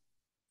attend.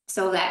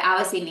 So that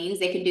obviously means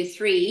they can do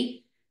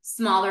 3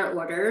 smaller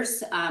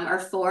orders or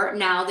 4.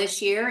 Now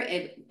this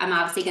year, I'm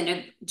obviously going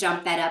to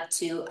jump that up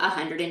to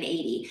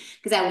 180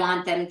 because I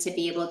want them to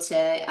be able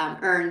to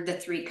earn the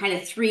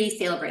 3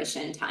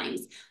 Saleabration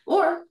times.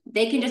 Or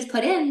they can just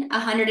put in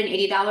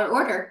 $180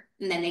 order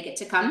and then they get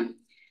to come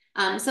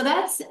So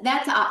that's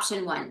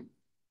option one.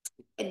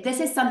 This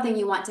is something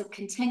you want to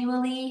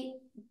continually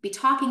be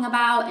talking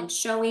about and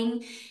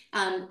showing.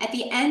 At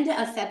the end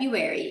of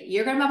February,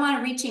 you're going to want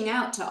to reaching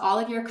out to all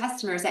of your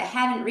customers that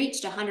haven't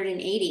reached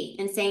 180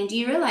 and saying, do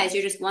you realize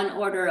you're just one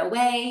order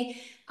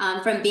away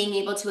from being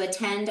able to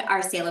attend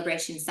our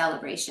Saleabration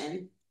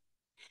celebration?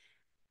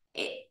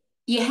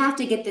 You have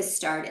to get this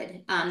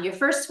started. Your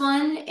first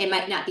one, it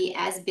might not be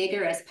as big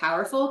or as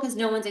powerful because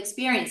no one's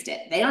experienced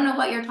it. They don't know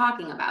what you're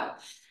talking about.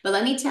 But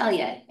let me tell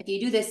you, if you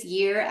do this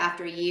year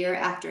after year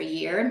after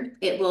year,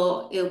 it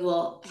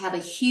will have a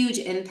huge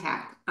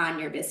impact on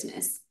your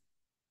business.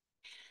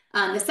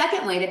 The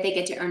second way that they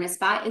get to earn a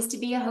spot is to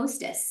be a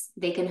hostess.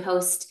 They can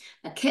host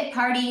a kit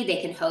party,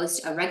 they can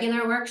host a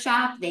regular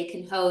workshop, they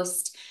can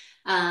host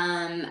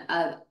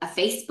a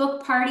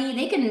Facebook party.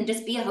 They can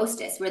just be a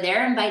hostess where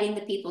they're inviting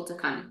the people to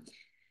come.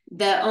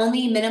 The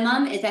only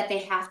minimum is that they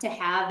have to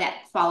have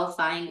that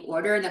qualifying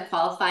order, and the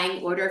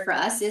qualifying order for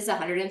us is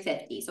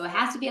 150. So it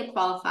has to be a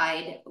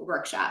qualified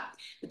workshop.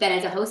 But then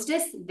as a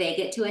hostess, they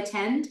get to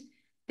attend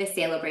the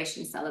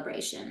Saleabration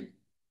celebration.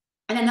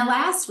 And then the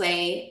last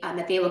way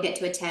that they will get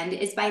to attend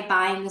is by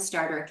buying the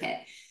starter kit.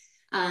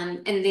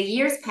 In the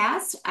years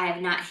past, I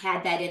have not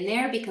had that in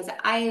there because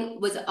I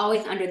was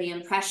always under the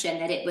impression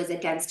that it was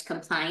against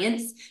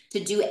compliance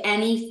to do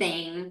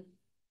anything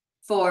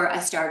for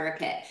a starter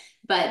kit.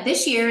 But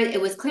this year, it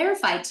was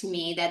clarified to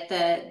me that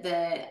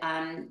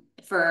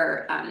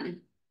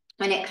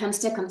when it comes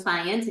to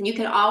compliance, and you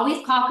can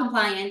always call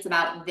compliance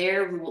about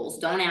their rules,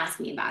 don't ask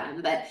me about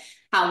them, but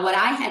what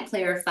I had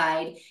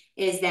clarified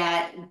is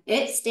that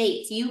it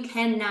states you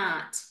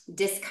cannot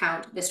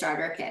discount the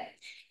starter kit.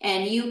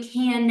 And you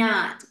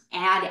cannot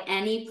add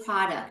any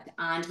product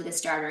onto the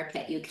starter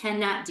kit. You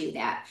cannot do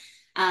that.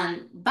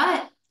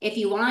 But if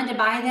you wanted to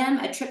buy them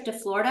a trip to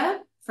Florida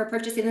for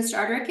purchasing the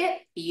starter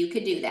kit, you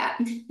could do that.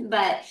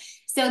 But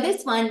so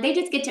this one, they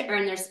just get to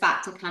earn their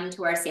spot to come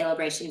to our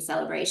Saleabration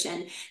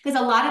celebration. Because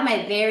a lot of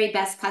my very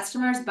best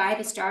customers buy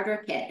the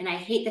starter kit, and I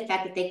hate the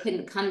fact that they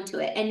couldn't come to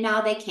it, and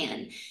now they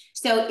can.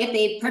 So if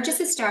they purchase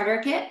a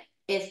starter kit,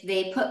 if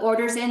they put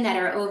orders in that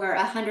are over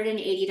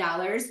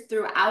 $180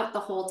 throughout the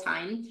whole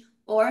time,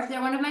 or if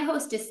they're one of my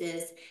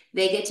hostesses,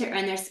 they get to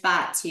earn their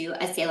spot to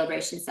a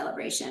Saleabration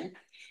celebration.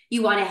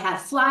 You want to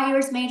have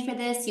flyers made for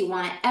this. You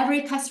want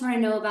every customer to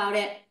know about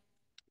it.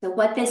 So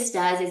what this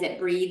does is it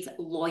breeds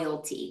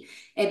loyalty.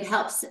 It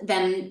helps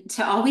them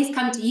to always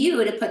come to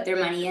you to put their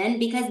money in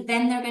because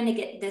then they're going to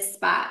get this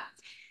spot.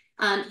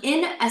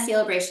 In a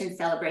Saleabration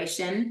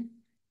celebration,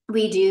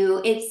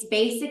 it's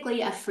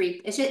basically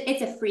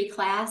it's a free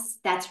class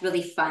that's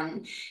really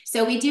fun.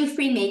 So we do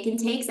free make and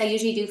takes. I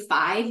usually do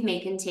 5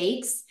 make and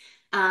takes.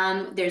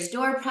 There's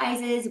door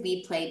prizes,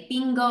 we play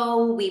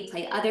bingo, we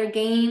play other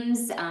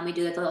games, we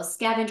do a little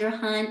scavenger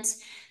hunt.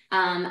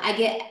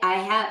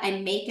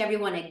 I make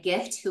everyone a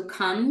gift who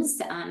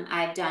comes.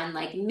 I've done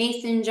like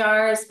mason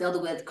jars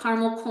filled with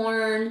caramel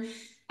corn.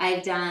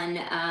 I've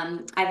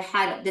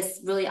had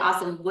this really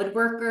awesome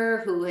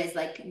woodworker who has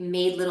like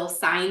made little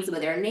signs with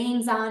their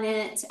names on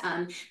it.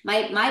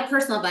 My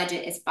personal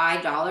budget is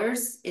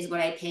 $5 is what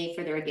I pay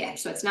for their gift.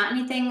 So it's not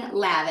anything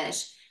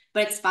lavish,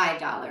 but it's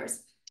 $5.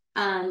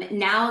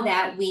 Now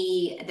that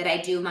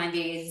I do mine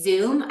via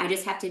Zoom, I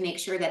just have to make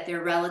sure that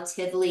they're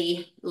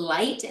relatively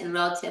light and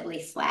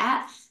relatively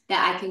flat,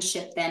 that I can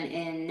ship them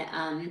in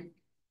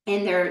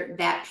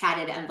that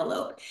padded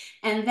envelope.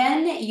 And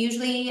then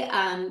usually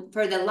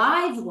for the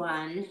live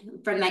one,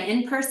 for my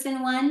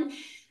in-person one,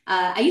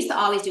 I used to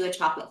always do a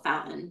chocolate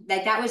fountain.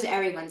 Like that was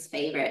everyone's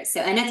favorite. So,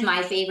 and that's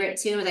my favorite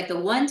too. It was like the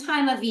one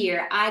time of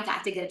year I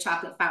got to get a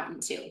chocolate fountain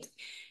too.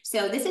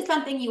 So this is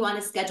something you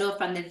want to schedule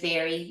from the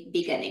very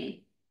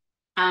beginning.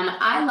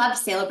 I love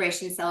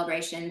celebration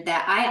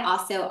that I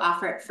also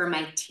offer it for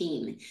my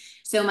team.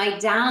 So my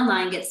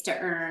downline gets to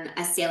earn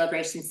a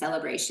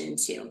celebration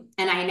too.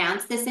 And I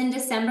announced this in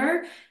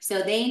December,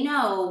 so they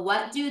know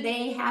what do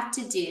they have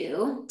to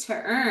do to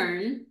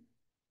earn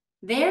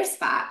their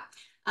spot.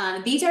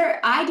 I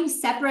do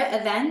separate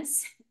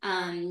events,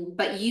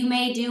 but you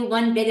may do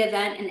one big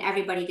event and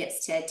everybody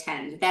gets to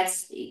attend.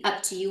 That's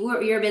up to you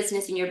or your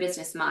business and your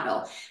business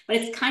model. But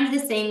it's kind of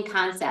the same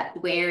concept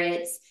where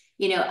it's,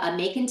 a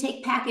make and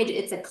take package.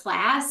 It's a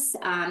class.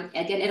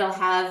 Again, it'll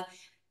have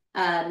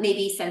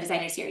maybe some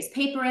designer series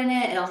paper in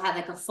it. It'll have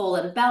like a full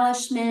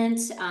embellishment,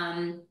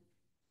 fun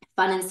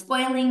and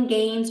spoiling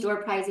games,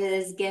 door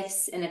prizes,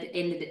 gifts, and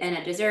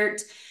a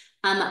dessert.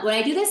 When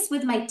I do this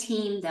with my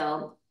team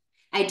though,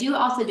 I do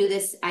also do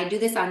this. I do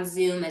this on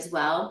Zoom as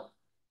well.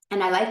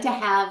 And I like to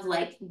have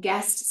like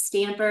guest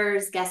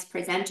stampers, guest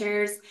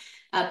presenters.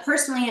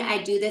 Personally,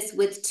 I do this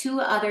with 2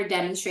 other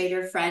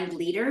demonstrator friend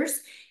leaders.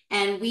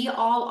 And we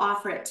all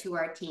offer it to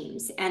our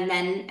teams. And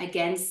then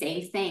again,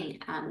 same thing.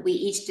 We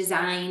each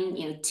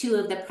design, 2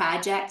 of the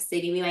projects.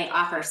 Maybe we might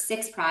offer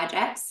 6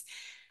 projects.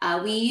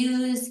 We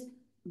use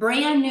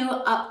brand new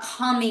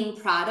upcoming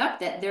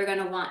product that they're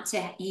gonna want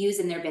to use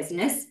in their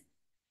business.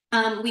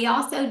 We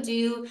also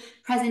do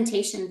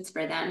presentations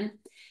for them.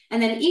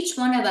 And then each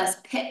one of us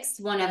picks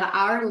one of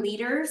our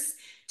leaders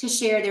to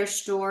share their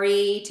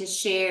story, to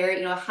share,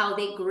 you know, how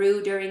they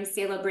grew during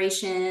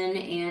Saleabration,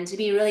 and to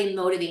be really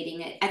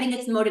motivating. I think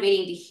it's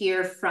motivating to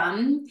hear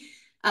from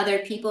other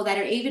people that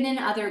are even in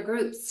other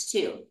groups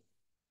too.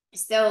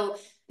 So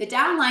the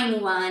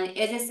downline one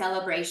is a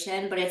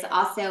celebration, but it's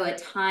also a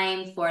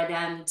time for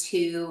them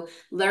to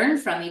learn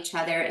from each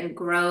other and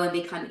grow and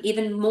become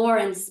even more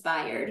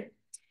inspired.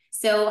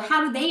 So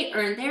how do they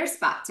earn their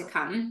spot to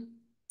come?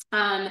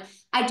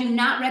 I do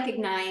not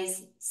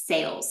recognize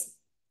sales.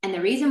 And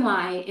the reason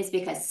why is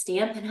because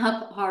Stampin'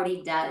 Up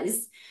already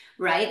does,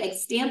 right? Like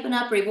Stampin'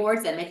 Up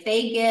rewards them. If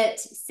they get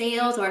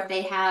sales, or if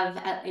they have,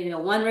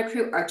 one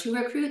recruit or two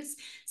recruits,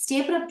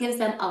 Stampin' Up gives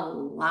them a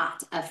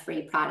lot of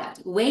free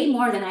product, way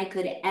more than I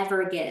could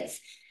ever give.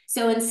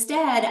 So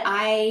instead,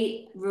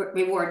 I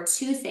reward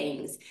two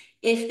things.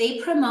 If they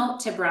promote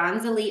to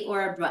Bronze, Elite,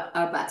 or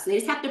above, so they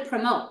just have to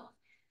promote,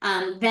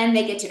 then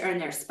they get to earn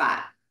their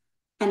spot.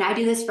 And I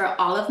do this for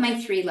all of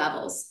my 3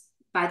 levels.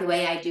 By the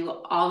way, I do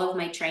all of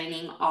my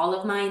training, all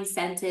of my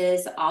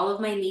incentives, all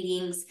of my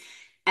meetings.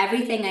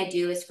 Everything I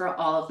do is for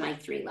all of my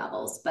 3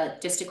 levels,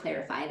 but just to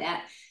clarify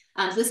that.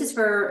 So this is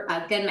for,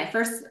 again,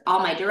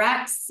 all my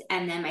directs,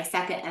 and then my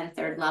 2nd and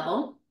 3rd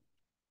level.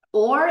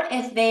 Or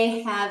if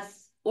they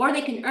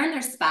can earn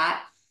their spot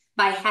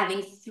by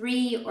having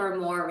 3 or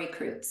more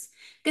recruits.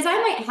 Because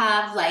I might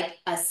have like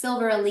a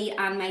silver elite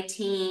on my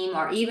team,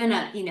 or even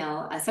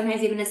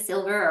sometimes even a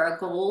silver or a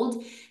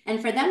gold.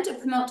 And for them to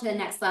promote to the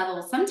next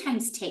level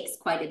sometimes takes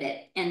quite a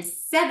bit. And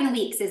 7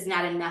 weeks is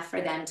not enough for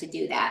them to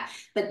do that.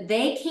 But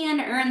they can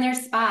earn their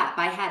spot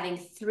by having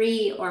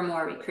 3 or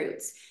more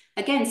recruits.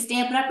 Again,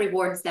 Stampin' Up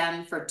rewards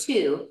them for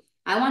 2.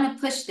 I want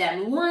to push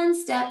them one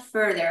step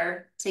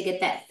further to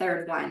get that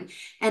 3rd one.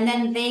 And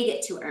then they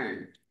get to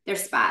earn their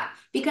spot,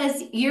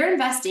 because you're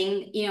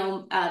investing,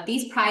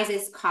 these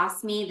prizes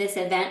this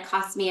event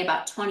cost me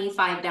about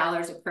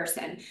 $25 a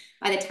person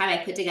by the time I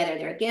put together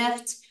their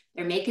gift,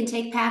 their make and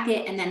take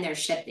packet, and then their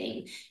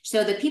shipping.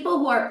 So the people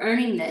who are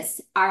earning this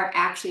are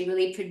actually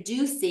really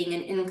producing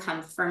an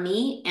income for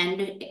me,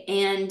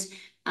 and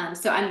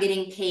so I'm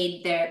getting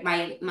paid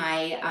my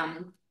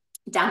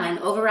downline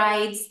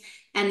overrides.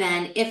 And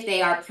then if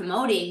they are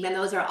promoting, then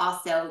those are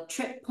also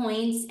trip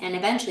points and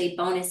eventually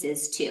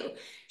bonuses too.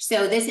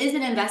 So this is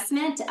an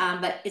investment,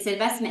 but it's an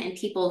investment in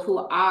people who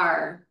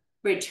are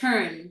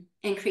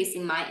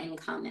increasing my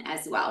income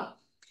as well.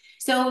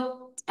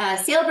 So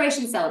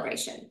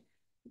celebration.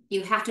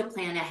 You have to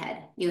plan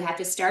ahead. You have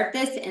to start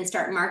this and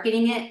start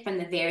marketing it from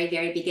the very,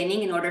 very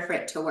beginning in order for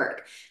it to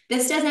work.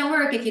 This doesn't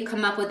work if you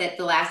come up with it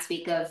the last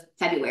week of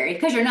February,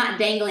 because you're not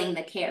dangling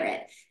the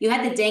carrot. You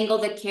had to dangle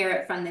the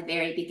carrot from the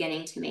very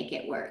beginning to make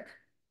it work.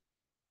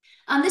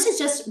 This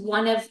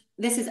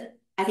is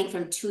I think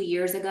from 2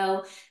 years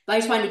ago, but I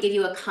just wanted to give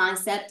you a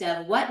concept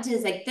of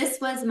this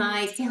was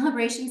my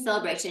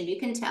celebration. You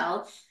can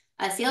tell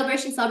a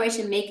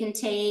celebration make and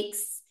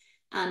takes.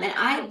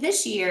 And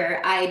this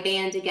year I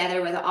band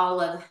together with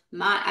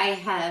I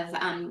have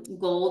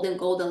gold and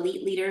gold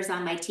elite leaders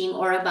on my team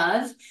or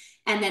above.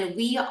 And then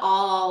we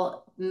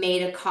all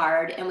made a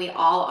card and we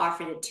all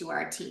offered it to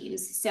our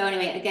teams. So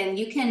anyway, again,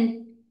 you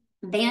can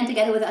band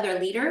together with other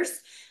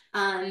leaders.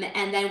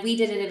 And then we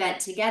did an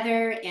event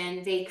together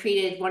and they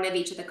created one of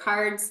each of the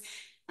cards.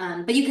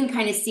 But you can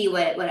kind of see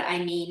what I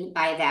mean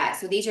by that.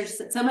 So these are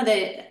just some of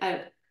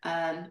the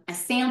a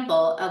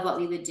sample of what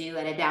we would do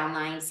at a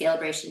downline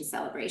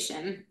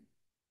celebration.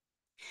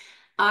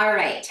 All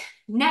right,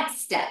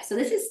 next step. So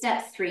this is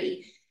step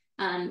 3.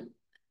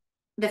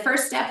 The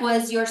first step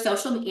was your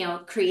social,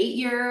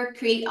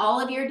 create all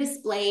of your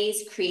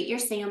displays, create your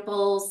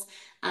samples.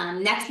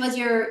 Next was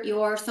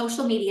your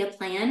social media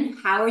plan.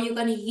 How are you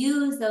going to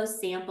use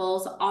those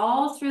samples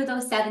all through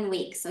those 7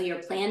 weeks? So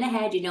you're planned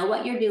ahead, you know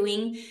what you're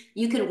doing.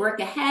 You can work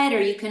ahead,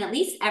 or you can at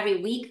least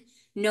every week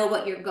know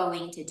what you're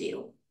going to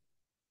do.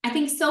 I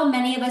think so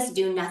many of us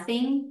do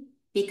nothing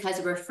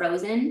because we're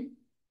frozen,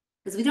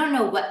 because we don't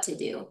know what to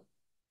do.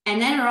 And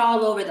then we're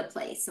all over the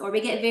place, or we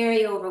get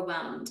very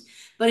overwhelmed.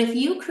 But if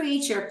you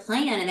create your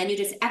plan and then you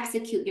just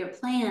execute your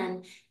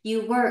plan,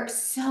 you work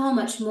so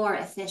much more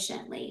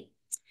efficiently.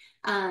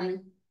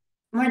 One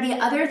of the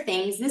other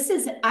things,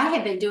 I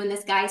have been doing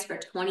this, guys, for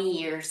 20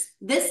 years.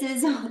 This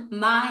is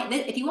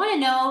if you want to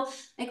know,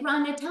 like,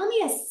 Rhonda, tell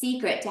me a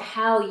secret to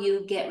how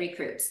you get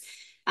recruits.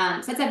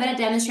 Since I've been a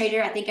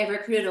demonstrator, I think I've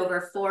recruited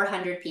over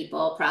 400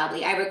 people,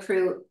 probably. I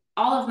recruit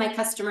all of my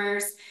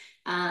customers.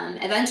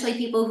 Eventually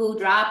people who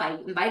drop, I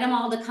invite them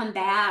all to come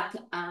back.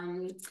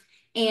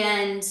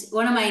 And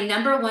one of my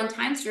 #1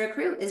 times to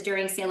recruit is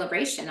during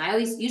Saleabration. I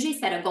usually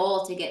set a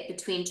goal to get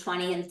between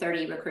 20 and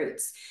 30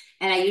 recruits,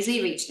 and I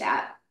usually reach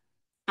that.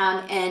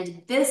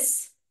 And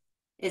this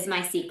is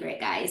my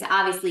secret, guys.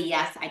 Obviously,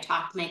 yes, I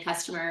talk to my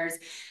customers.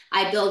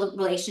 I build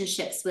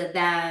relationships with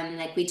them.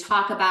 Like, we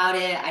talk about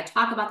it. I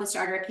talk about the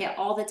starter kit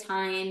all the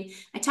time.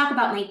 I talk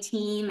about my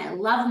team. I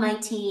love my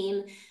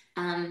team.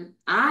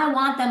 I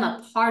want them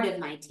a part of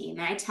my team.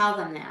 And I tell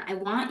them that I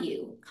want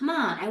you. Come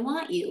on, I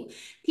want you.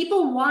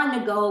 People want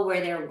to go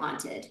where they're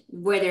wanted,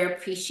 where they're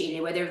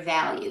appreciated, where they're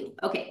valued.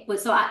 Okay,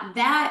 so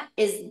that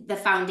is the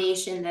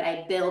foundation that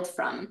I build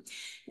from.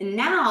 And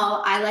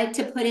now I like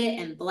to put it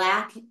in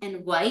black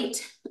and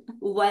white,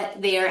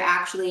 what they are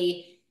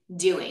actually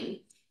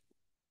doing.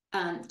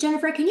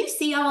 Jennifer, can you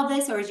see all of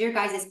this, or is your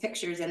guys'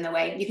 pictures in the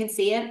way? You can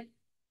see it?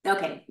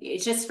 Okay,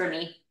 it's just for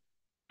me.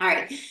 All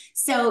right.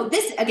 So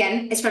this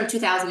again is from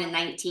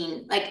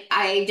 2019. Like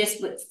I just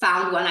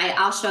found one.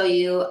 I'll show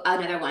you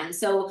another one.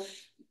 So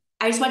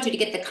I just want you to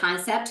get the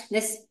concept.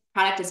 This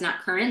product is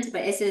not current,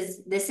 but this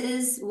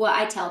is what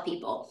I tell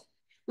people.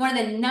 One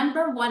of the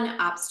number one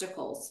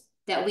obstacles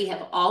that we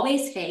have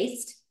always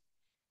faced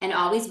and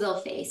always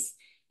will face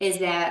is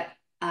that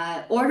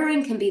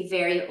ordering can be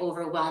very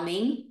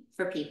overwhelming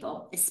for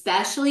people,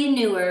 especially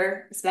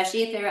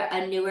if they're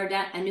a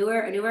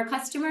newer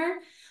customer.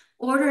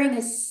 Ordering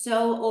is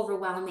so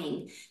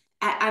overwhelming.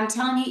 I'm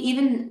telling you,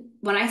 even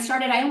when I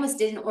started, I almost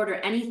didn't order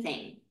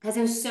anything because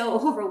it was so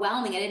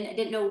overwhelming. I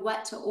didn't know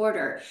what to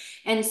order.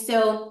 And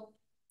so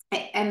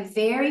I'm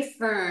very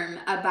firm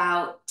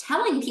about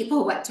telling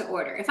people what to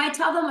order. If I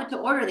tell them what to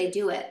order, they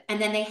do it.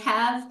 And then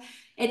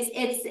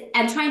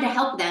I'm trying to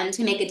help them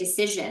to make a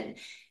decision.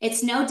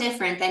 It's no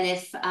different than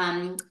if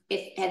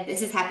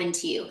this has happened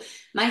to you.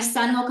 My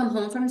son will come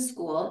home from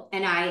school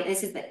and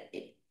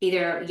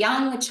either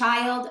young, a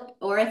child,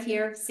 or if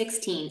you're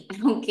 16, I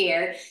don't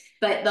care.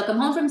 But they'll come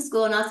home from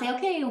school and I'll say,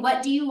 okay,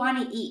 what do you want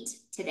to eat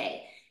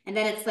today? And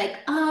then it's like,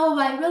 oh,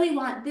 I really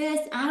want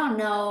this. I don't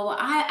know.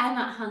 I'm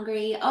not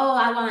hungry. Oh,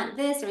 I want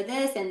this or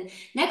this. And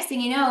next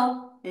thing you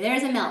know,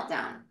 there's a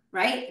meltdown,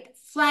 right?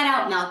 Flat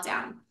out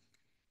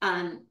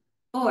meltdown.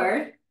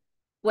 Or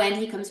when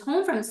he comes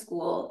home from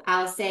school,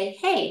 I'll say,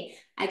 hey,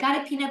 I got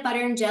a peanut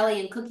butter and jelly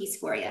and cookies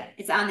for you.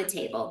 It's on the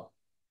table.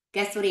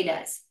 Guess what he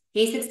does?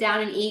 He sits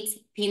down and eats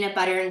peanut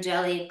butter and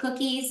jelly and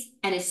cookies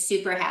and is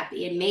super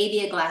happy, and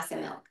maybe a glass of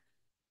milk.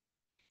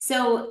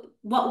 So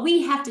what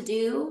we have to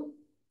do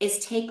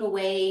is take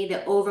away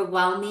the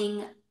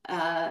overwhelming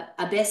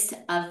abyss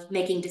of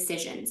making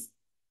decisions.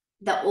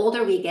 The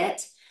older we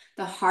get,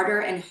 the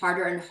harder and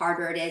harder and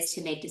harder it is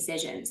to make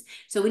decisions.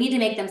 So we need to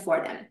make them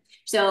for them.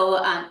 So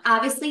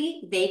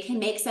obviously they can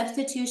make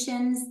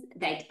substitutions.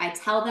 I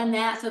tell them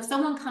that. So if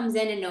someone comes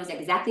in and knows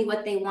exactly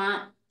what they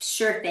want,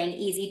 sure thing,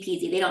 easy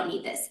peasy, they don't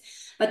need this.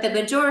 But the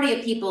majority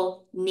of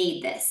people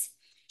need this.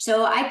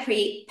 So I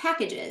create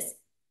packages.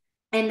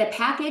 And the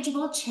package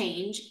will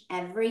change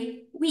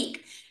every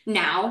week.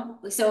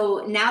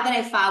 So now that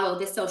I follow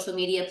this social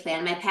media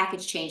plan, my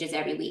package changes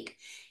every week.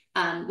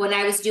 When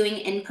I was doing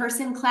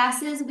in-person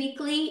classes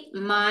weekly,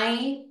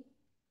 my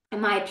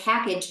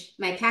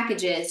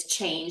packages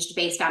changed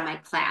based on my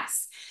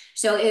class.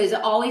 So it was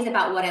always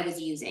about what I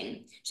was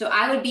using. So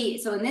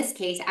in this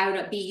case, I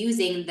would be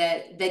using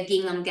the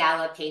gingham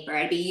gala paper.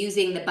 I'd be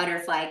using the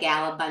butterfly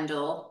gala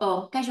bundle.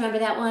 Oh, guys, remember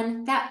that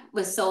one? That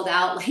was sold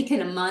out like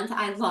in a month.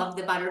 I love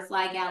the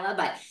butterfly gala.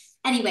 But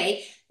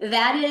anyway,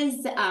 that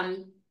is,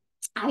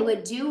 I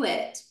would do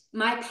it.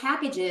 My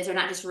packages are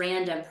not just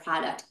random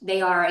product.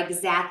 They are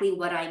exactly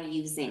what I'm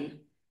using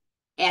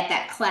at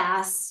that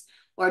class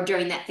or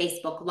during that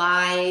Facebook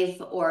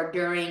Live or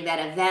during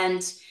that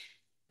event.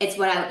 It's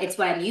what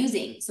I'm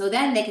using. So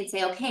then they can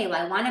say, okay,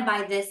 well, I want to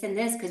buy this and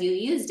this because you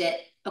used it.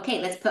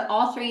 Okay, let's put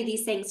all three of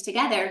these things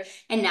together,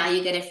 and now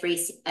you get a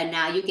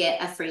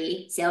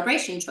free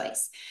Saleabration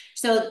choice.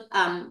 So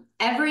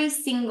every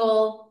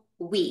single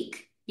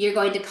week, you're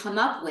going to come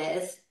up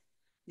with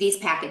these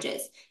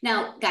packages.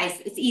 Now, guys,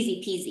 it's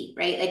easy peasy,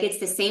 right? Like it's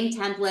the same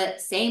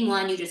template, same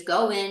one. You just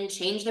go in,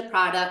 change the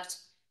product,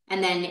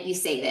 and then you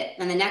save it.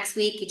 And the next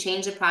week you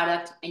change the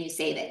product and you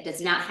save it. It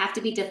does not have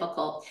to be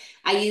difficult.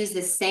 I use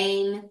the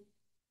same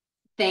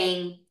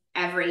thing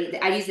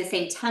I use the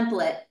same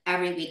template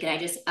every week, and I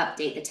just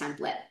update the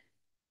template.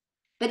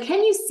 But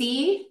can you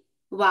see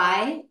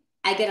why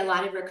I get a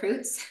lot of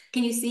recruits?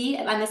 Can you see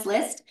on this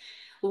list?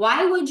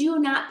 Why would you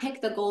not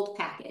pick the gold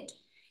package?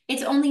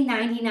 It's only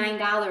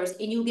 $99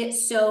 and you get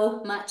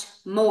so much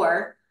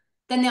more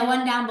than the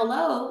one down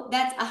below.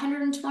 That's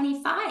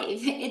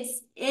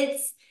 $125.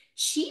 It's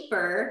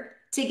cheaper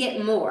to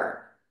get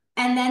more.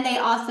 And then they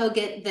also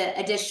get the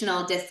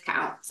additional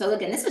discount. So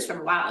again, this is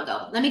from a while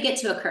ago. Let me get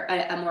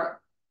to a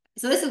more,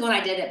 so this is when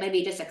I did it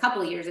maybe just a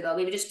couple of years ago,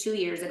 maybe just 2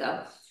 years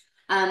ago.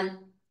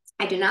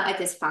 I do not like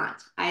this font.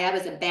 That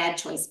was a bad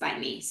choice by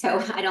me.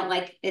 So I don't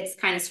like, it's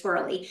kind of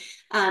swirly.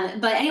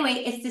 But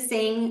anyway, it's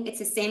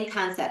the same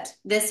concept.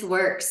 This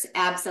works,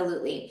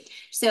 absolutely.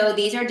 So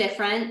these are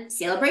different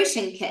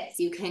Saleabration kits.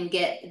 You can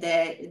get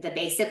the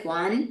basic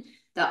one,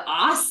 the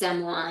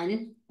awesome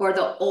one, or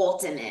the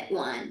ultimate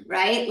one,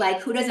 right?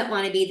 Like who doesn't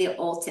want to be the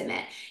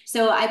ultimate?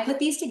 So I put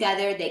these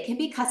together. They can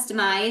be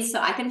customized,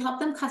 so I can help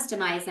them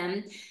customize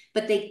them,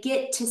 but they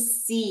get to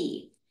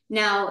see.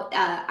 Now,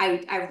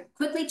 I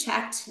quickly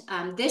checked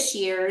this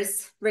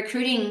year's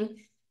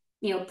recruiting,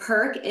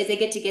 perk is they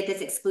get to get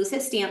this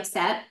exclusive stamp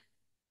set.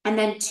 and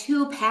then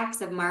 2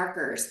 packs of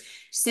markers.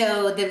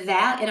 So the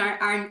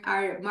and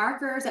our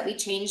markers that we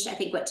changed, I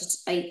think,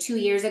 like 2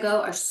 years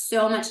ago, are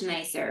so much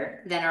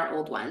nicer than our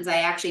old ones. I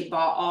actually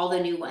bought all the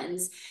new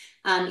ones.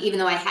 Even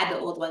though I had the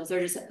old ones,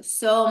 they're just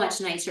so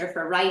much nicer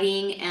for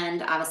writing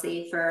and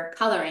obviously for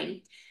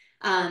coloring.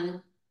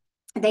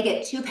 They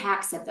get 2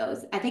 packs of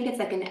those. I think it's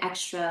like an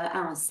extra, I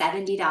don't know,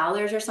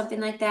 $70 or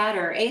something like that,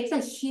 or it's a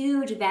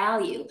huge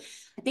value.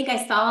 I think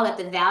I saw that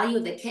the value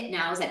of the kit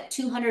now is at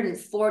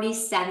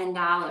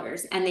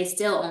 $247, and they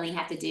still only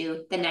have to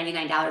do the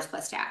 $99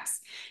 plus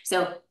tax.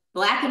 So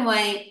black and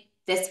white,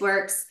 this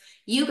works.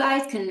 You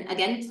guys can,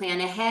 again, plan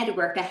ahead,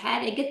 work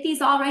ahead, and get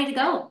these all ready to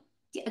go.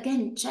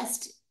 Again,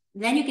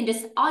 then you can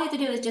all you have to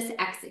do is just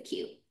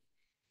execute.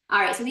 All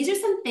right, so these are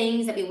some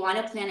things that we want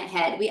to plan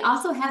ahead. We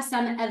also have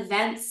some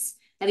events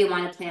that we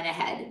want to plan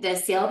ahead. The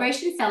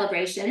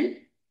Celebration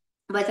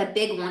was a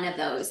big one of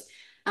those.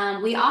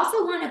 We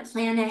also want to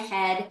plan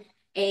ahead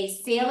a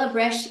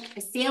celebration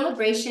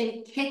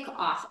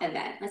kickoff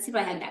event. Let's see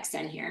what I have next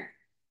on here.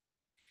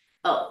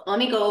 Oh, let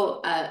me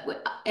go.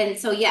 And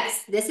so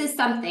yes, this is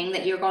something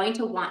that you're going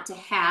to want to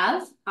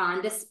have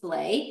on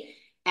display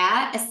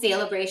at a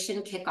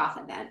celebration kickoff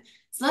event.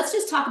 So let's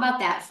just talk about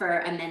that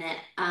for a minute.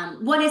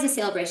 What is a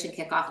celebration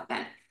kickoff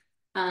event?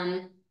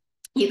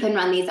 You can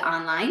run these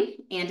online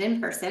and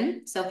in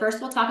person. So first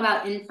we'll talk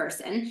about in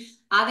person.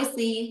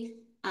 Obviously,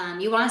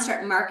 you want to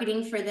start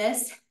marketing for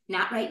this,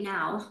 not right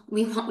now.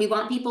 We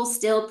want people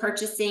still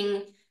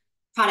purchasing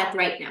product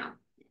right now.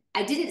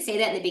 I didn't say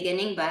that in the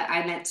beginning, but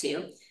I meant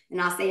to, and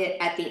I'll say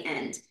it at the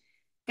end.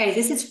 Guys,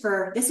 this is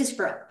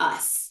for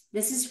us.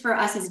 This is for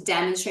us as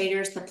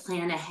demonstrators to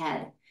plan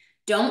ahead.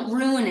 Don't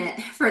ruin it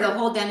for the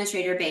whole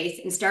demonstrator base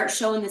and start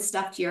showing this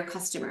stuff to your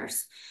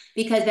customers,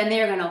 because then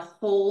they're going to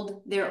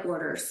hold their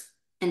orders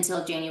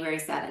until January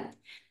 7th.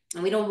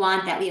 And we don't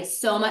want that. We have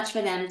so much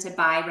for them to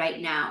buy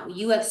right now.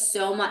 You have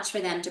so much for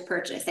them to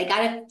purchase. They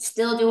got to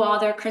still do all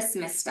their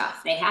Christmas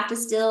stuff. They have to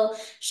still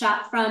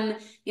shop from,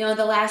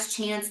 the last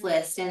chance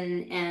list.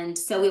 And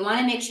so we want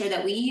to make sure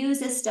that we use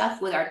this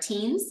stuff with our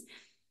teams.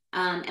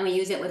 And we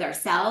use it with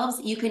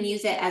ourselves. You can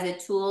use it as a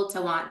tool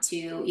to want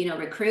to,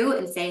 recruit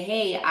and say,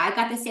 hey, I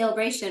got the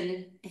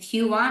celebration. If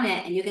you want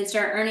it and you can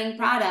start earning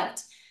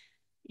product,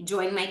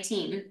 join my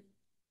team.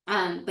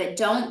 But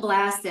don't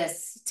blast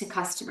this to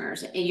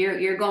customers.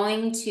 You're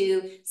going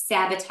to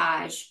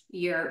sabotage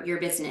your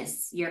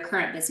business, your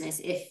current business,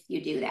 if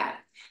you do that.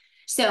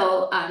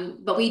 So,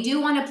 but we do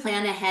want to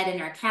plan ahead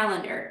in our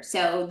calendar.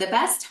 So the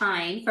best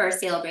time for a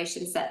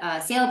celebration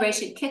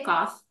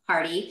kickoff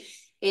party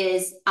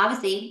is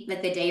obviously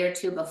like the day or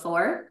two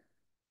before.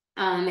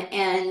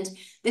 And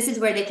this is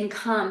where they can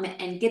come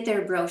and get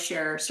their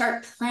brochure,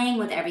 start playing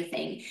with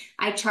everything.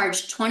 I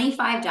charge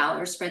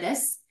 $25 for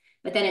this,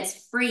 but then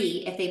it's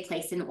free if they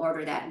place an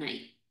order that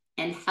night.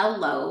 And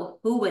hello,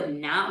 who would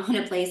not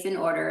want to place an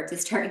order to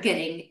start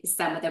getting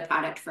some of the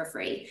product for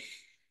free?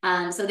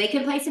 So they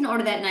can place an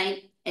order that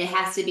night. It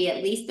has to be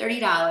at least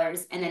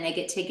 $30, and then they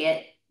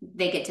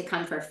get to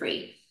come for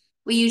free.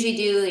 We usually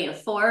do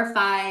 4 or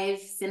 5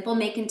 simple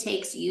make and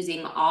takes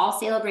using all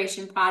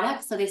Celebration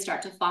products, so they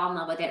start to fall in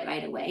love with it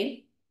right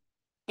away.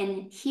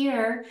 And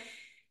here,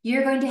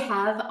 you're going to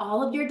have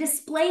all of your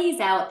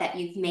displays out that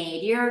you've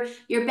made, your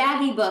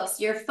baggy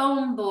books, your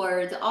foam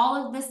boards,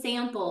 all of the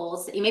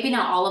samples, maybe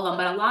not all of them,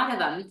 but a lot of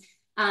them.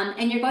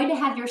 And you're going to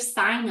have your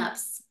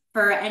signups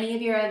for any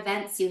of your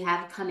events you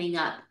have coming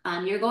up.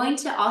 You're going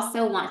to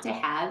also want to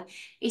have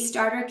a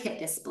starter kit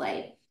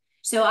display.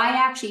 So I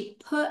actually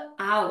put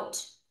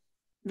out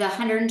the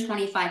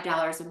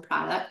 $125 in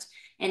product.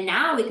 And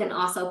now we can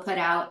also put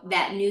out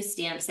that new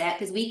stamp set,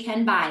 because we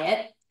can buy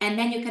it. And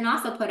then you can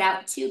also put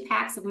out 2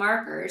 packs of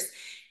markers.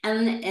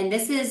 And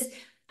this is,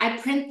 I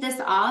print this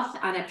off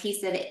on a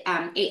piece of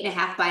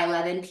 8.5 by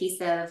 11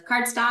 piece of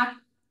cardstock.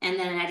 And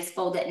then I just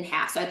fold it in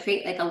half. So I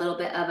create like a little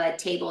bit of a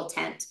table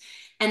tent.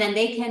 And then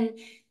they can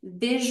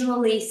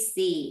visually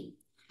see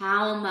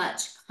how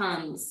much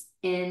comes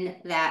in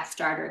that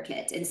starter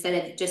kit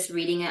instead of just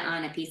reading it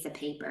on a piece of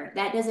paper.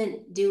 That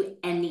doesn't do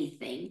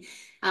anything.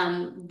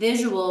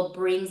 Visual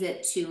brings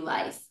it to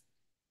life.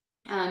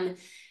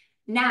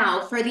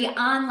 Now, for the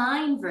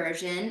online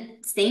version,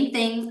 same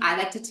thing. I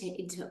like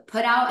to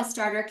put out a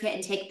starter kit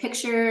and take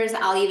pictures.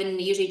 I'll even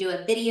usually do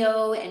a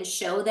video and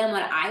show them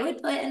what I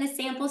would put in a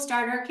sample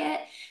starter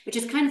kit, which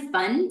is kind of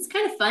fun. It's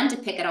kind of fun to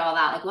pick it all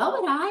out. Like,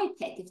 what would I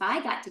pick if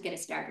I got to get a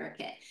starter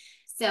kit?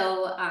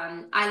 So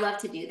I love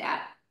to do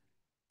that.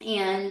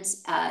 And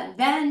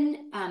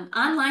then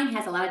online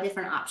has a lot of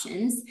different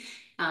options.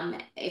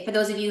 For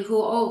those of you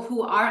who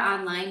are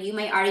online, you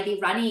may already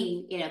be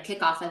running,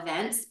 kickoff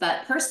events,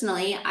 but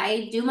personally,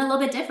 I do them a little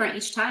bit different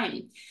each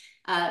time.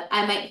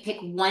 I might pick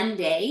one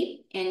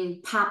day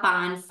and pop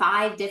on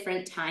 5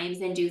 different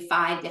times and do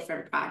 5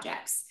 different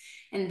projects.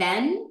 And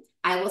then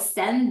I will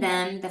send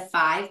them the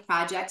 5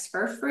 projects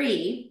for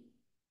free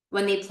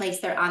when they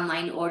place their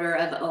online order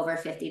of over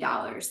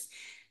 $50.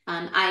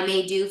 I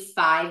may do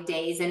 5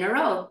 days in a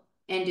row.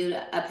 and do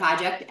a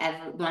project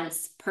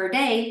once per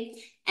day.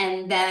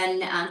 And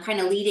then kind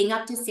of leading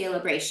up to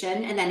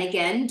Saleabration. And then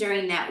again,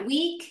 during that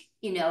week,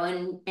 you know,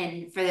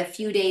 and for the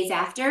few days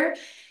after,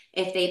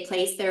 if they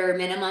place their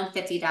minimum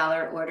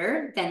 $50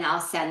 order, then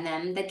I'll send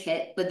them the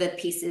kit with the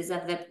pieces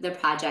of the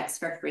projects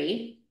for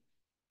free.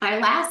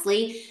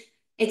 Lastly,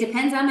 it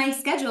depends on my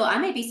schedule. I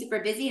might be super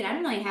busy and I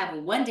don't only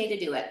have one day to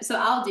do it. So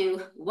I'll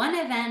do one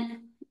event,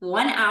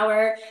 1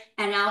 hour,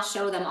 and I'll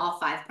show them all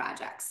 5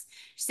 projects.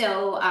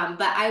 So,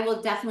 but I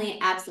will definitely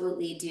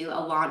absolutely do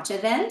a launch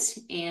event.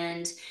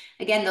 And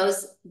again,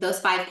 those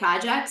 5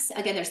 projects,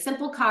 again, they're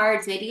simple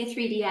cards, maybe a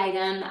 3D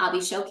item. I'll be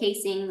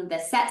showcasing the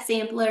set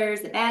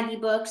samplers, the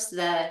baggie books,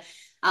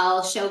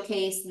 I'll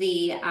showcase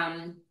the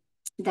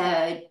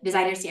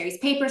designer series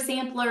paper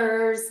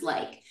samplers,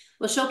 like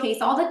we'll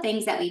showcase all the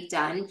things that we've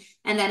done,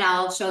 and then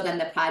I'll show them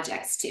the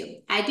projects too.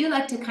 I do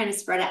like to kind of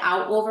spread it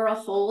out over a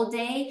whole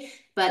day,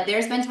 but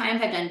there's been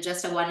times I've done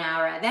just a 1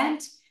 hour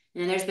event,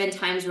 and there's been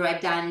times where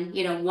I've done,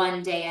 you know,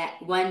 one day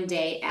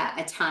at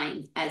a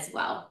time as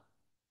well.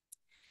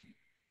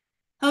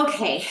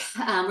 Okay,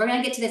 we're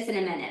gonna get to this in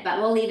a minute, but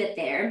we'll leave it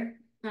there.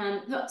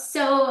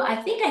 So I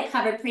think I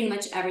covered pretty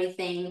much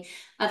everything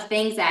of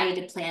things that I need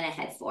to plan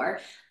ahead for.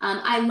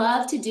 I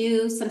love to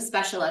do some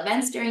special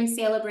events during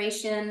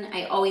Saleabration.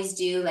 I always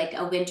do like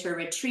a winter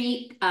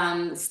retreat,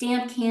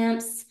 stamp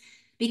camps,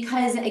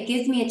 because it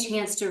gives me a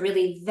chance to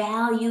really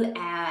value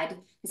add,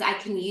 because I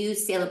can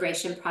use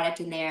Saleabration product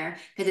in there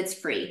because it's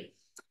free.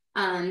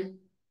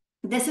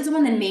 This is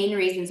one of the main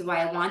reasons why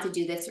I want to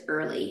do this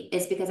early,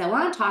 is because I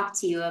want to talk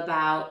to you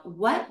about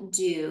what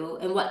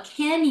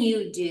can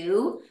you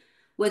do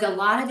with a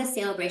lot of the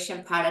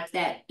Saleabration product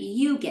that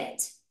you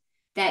get,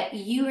 that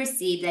you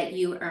receive, that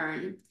you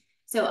earn.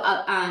 So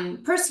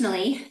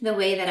personally, the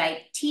way that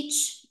I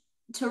teach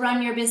to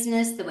run your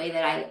business, the way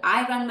that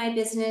I run my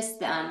business,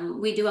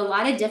 we do a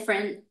lot of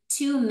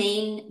two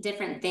main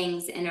different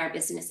things in our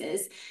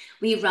businesses.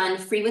 We run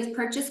free with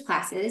purchase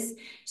classes,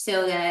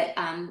 so that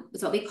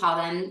is what we call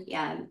them,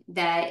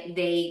 that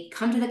they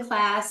come to the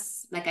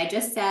class, like I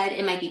just said,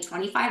 it might be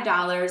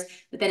 $25,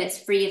 but then it's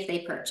free if they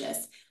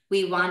purchase.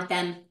 We want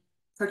them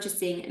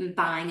purchasing and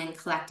buying and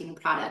collecting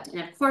product.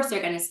 And of course,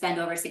 they're going to spend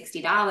over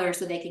 $60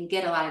 so they can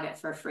get a lot of it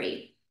for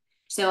free.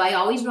 So I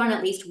always run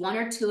at least 1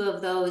 or 2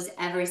 of those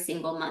every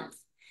single month.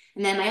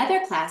 And then my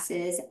other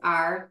classes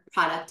are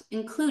product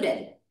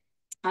included.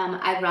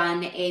 I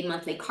run a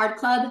monthly card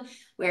club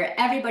where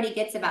everybody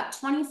gets about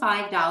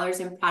 $25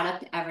 in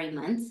product every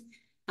month.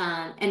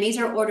 And these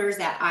are orders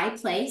that I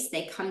place.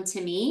 They come to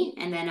me,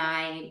 and then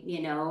I,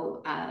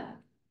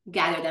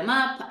 gather them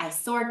up, I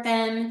sort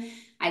them,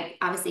 I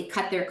obviously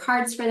cut their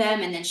cards for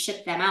them and then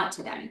ship them out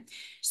to them.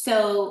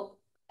 So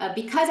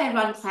because I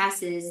run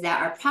classes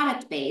that are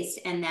product-based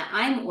and that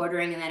I'm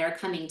ordering and that are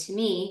coming to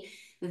me,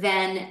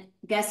 then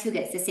guess who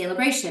gets the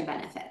Saleabration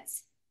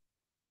benefits?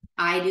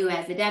 I do,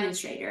 as a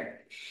demonstrator.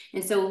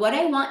 And so what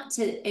I want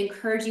to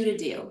encourage you to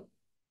do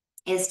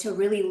is to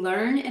really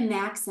learn and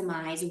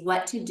maximize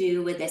what to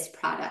do with this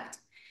product.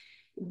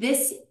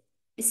 This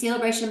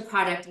Saleabration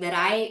product that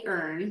I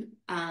earn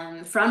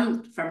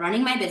from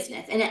running my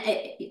business, and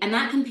I'm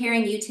not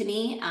comparing you to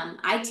me.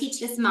 I teach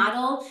this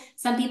model.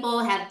 Some people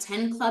have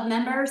 10 club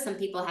members, some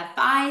people have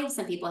 5,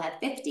 some people have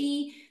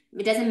 50.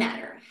 It doesn't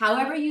matter.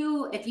 However,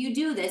 if you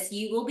do this,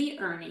 you will be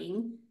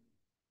earning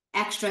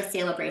extra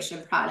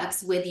Saleabration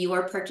products with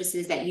your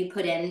purchases that you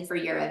put in for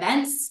your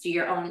events, to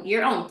your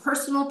own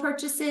personal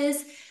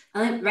purchases.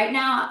 Right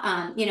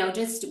now,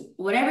 just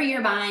whatever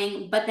you're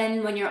buying, but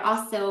then when you're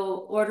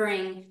also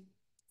ordering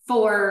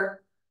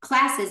for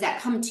classes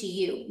that come to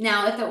you.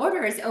 Now, if the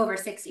order is over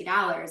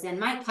 $60, then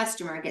my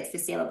customer gets the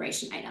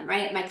Saleabration item,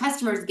 right? My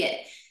customers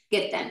get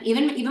them.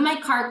 Even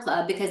my card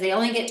club, because they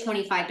only get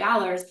 $25,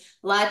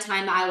 a lot of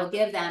time I will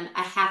give them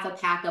a half a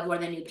pack of one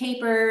of the new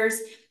papers,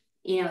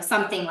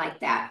 something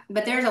like that.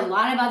 But there's a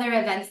lot of other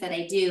events that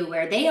I do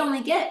where they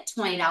only get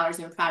 $20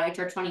 in product,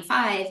 or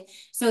 $25,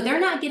 so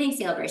they're not getting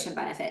Saleabration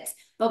benefits.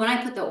 But when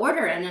I put the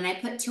order in and I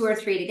put 2 or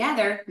 3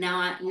 together,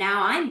 now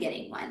I'm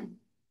getting one.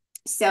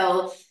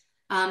 So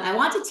I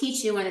want to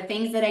teach you one of the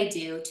things that I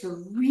do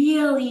to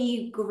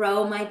really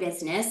grow my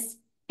business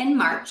in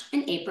March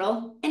and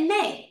April and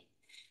May.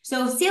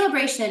 So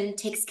Saleabration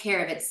takes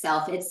care of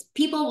itself.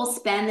 People will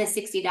spend the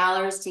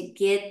 $60 to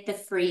get the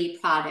free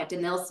product,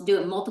 and they'll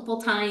do it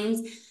multiple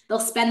times. They'll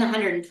spend the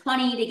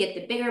 $120 to get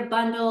the bigger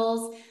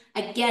bundles.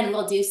 Again,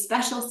 we'll do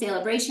special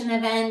Saleabration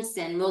events,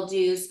 and we'll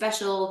do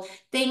special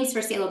things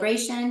for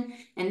Saleabration.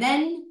 And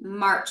then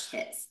March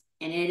hits,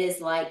 and it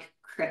is like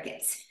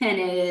crickets. And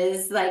it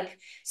is like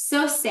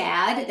so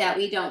sad that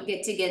they don't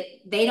get to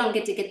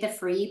get the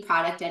free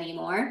product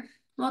anymore.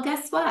 Well,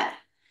 guess what?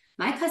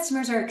 My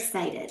customers are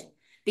excited,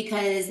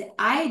 because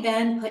I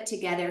then put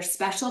together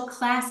special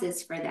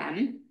classes for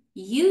them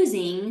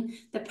using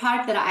the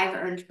product that I've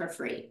earned for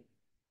free.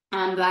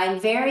 But I'm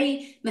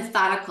very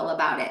methodical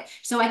about it.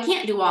 So I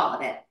can't do all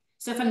of it.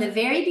 So from the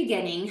very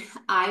beginning,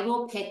 I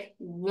will pick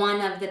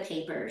one of the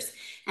papers,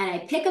 and I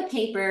pick a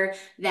paper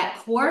that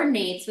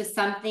coordinates with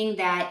something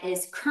that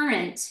is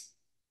current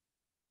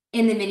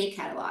in the mini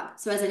catalog.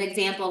 So as an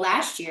example,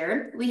 last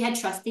year we had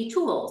trusty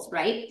tools,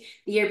 right?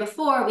 The year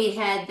before we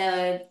had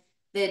the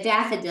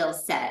daffodil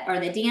set or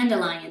the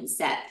dandelion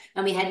set,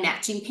 and we had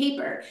matching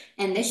paper.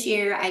 And this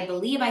year, I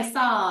believe I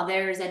saw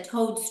there's a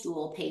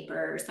toadstool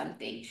paper or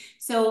something.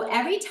 So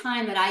every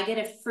time that I get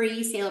a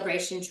free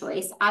Saleabration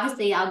choice,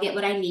 obviously I'll get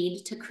what I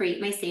need to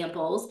create my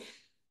samples,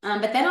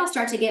 but then I'll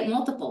start to get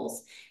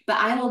multiples. But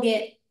I will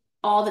get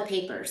all the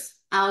papers.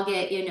 I'll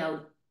get,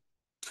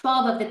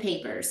 12 of the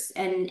papers,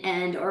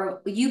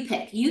 or you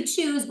pick, you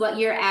choose what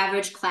your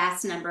average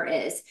class number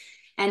is.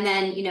 And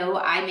then,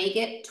 I may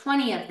get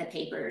 20 of the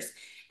papers.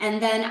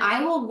 And then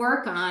I will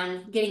work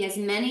on getting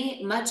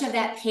much of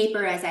that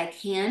paper as I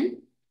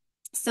can.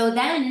 So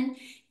then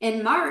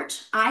in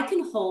March, I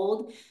can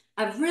hold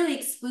a really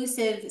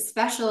exclusive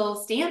special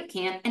stamp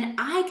camp, and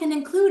I can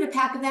include a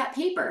pack of that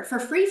paper for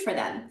free for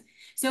them.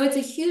 So it's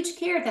a huge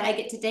carrot that I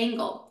get to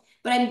dangle,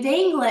 but I'm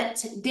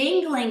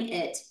dangling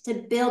it to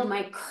build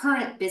my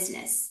current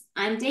business.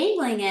 I'm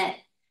dangling it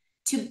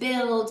to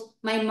build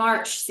my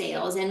March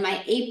sales and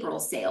my April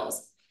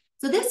sales.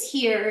 So this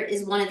here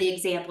is one of the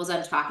examples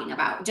I'm talking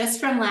about, just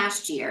from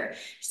last year.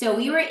 So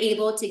we were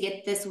able to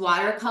get this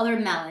watercolor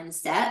melon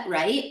set,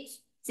 right?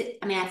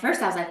 I mean, at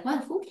first I was like,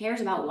 what, who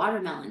cares about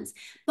watermelons?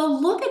 But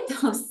look at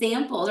those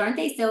samples. Aren't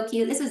they so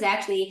cute?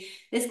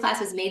 This class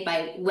was made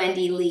by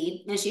Wendy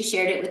Lee, and she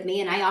shared it with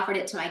me, and I offered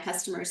it to my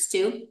customers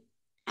too.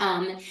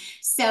 And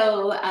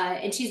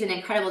she's an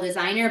incredible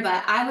designer,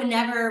 but I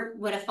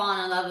would have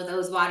fallen in love with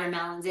those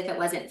watermelons if it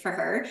wasn't for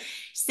her.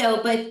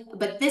 So,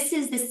 but this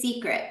is the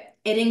secret.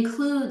 It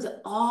includes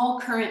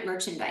all current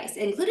merchandise.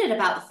 It included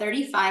about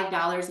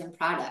 $35 in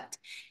product.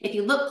 If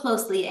you look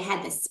closely, it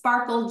had the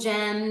sparkle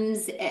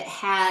gems, it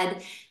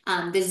had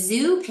the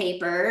zoo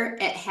paper,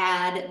 it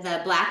had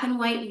the black and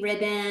white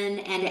ribbon,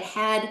 and it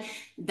had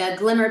the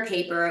glimmer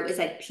paper. It was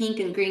like pink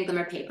and green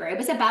glimmer paper. It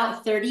was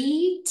about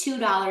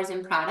 $32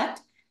 in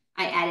product.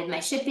 I added my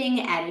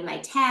shipping, added my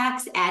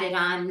tax, added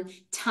on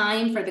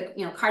time for the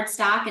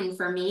cardstock and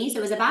for me. So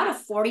it was about a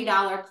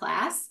 $40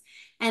 class.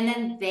 And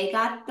then they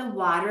got the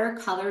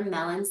watercolor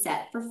melon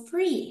set for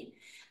free.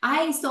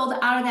 I sold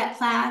out of that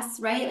class,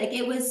 right? Like,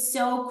 it was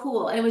so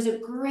cool. And it was a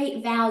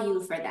great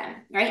value for them,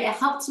 right? It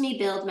helped me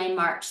build my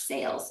March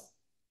sales.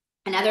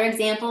 Another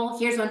example,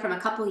 here's one from a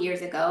couple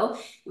years ago.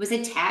 It was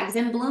a tags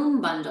and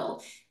bloom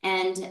bundle.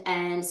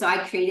 And so I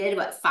created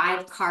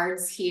 5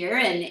 cards here,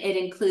 and it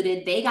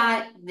included, they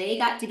got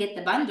to get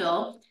the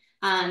bundle.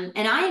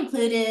 And I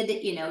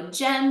included,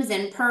 gems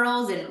and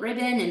pearls and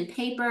ribbon and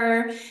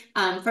paper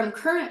from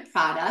current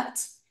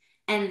product.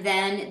 And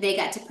then they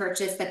got to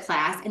purchase the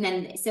class. And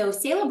then, so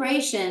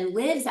Saleabration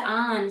lives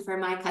on for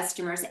my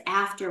customers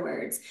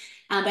afterwards.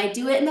 But I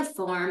do it in the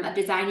form of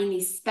designing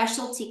these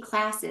specialty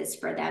classes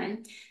for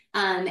them.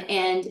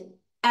 And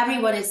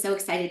everyone is so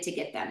excited to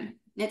get them.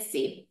 Let's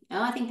see.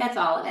 Oh, I think that's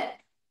all of it.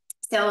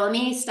 So let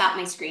me stop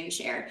my screen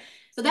share.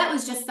 So that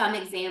was just some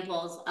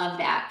examples of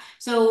that.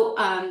 So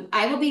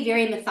I will be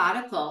very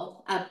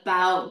methodical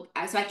about,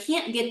 so I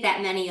can't get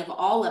that many of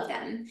all of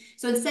them.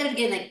 So instead of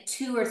getting like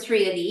 2 or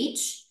 3 of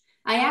each,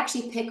 I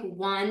actually pick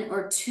 1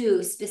 or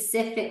 2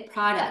 specific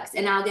products,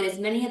 and I'll get as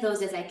many of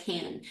those as I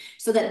can,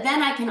 so that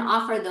then I can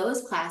offer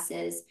those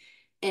classes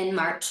in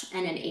March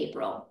and in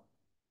April.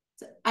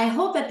 So I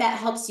hope that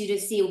helps you to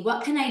see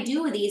what can I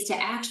do with these to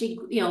actually,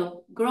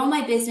 grow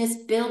my business,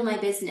 build my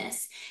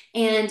business.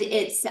 And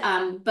it's,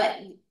 but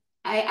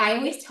I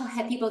always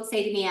have people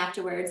say to me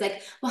afterwards,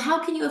 like, well,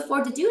 how can you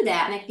afford to do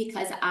that? And like,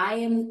 because I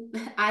am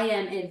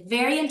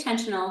very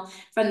intentional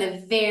from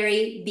the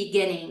very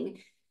beginning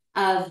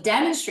of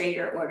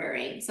Demonstrator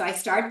ordering. So I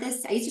used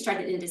to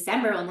start it in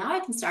December. Well, now I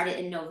can start it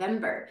in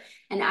November.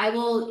 And I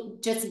will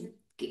just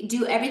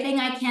do everything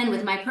I can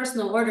with my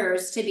personal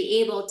orders to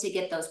be able to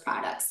get those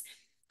products.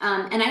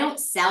 And I don't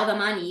sell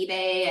them on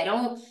eBay.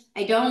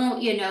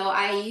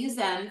 I use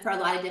them for a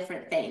lot of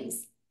different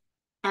things.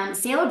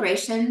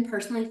 Saleabration,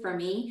 personally for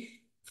me,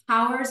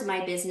 powers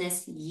my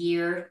business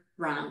year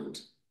round,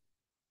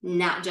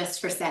 not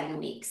just for 7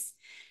 weeks.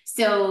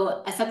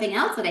 So something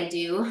else that I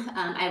do,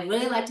 I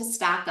really like to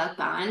stock up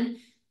on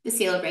the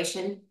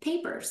Saleabration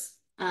papers.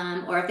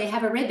 Or if they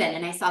have a ribbon,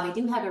 and I saw they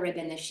do have a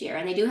ribbon this year,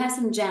 and they do have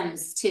some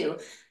gems too,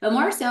 but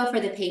more so for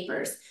the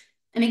papers.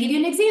 Let me give you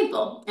an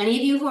example. Any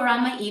of you who are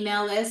on my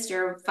email list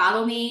or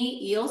follow me,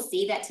 you'll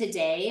see that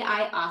today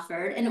I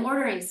offered an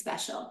ordering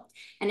special,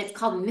 and it's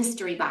called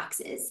mystery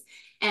boxes.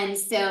 And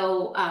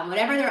so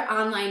whatever their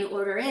online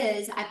order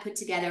is, I put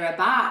together a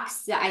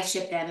box that I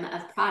ship them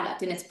of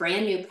product, and it's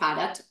brand new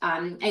product.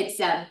 It's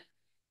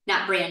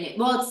not brand new.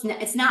 Well,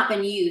 it's not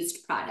been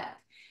used product.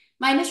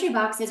 My mystery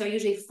boxes are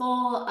usually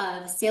full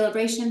of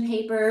Saleabration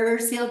paper,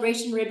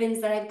 Saleabration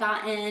ribbons that I've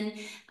gotten.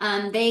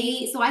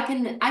 So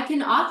I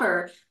can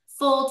offer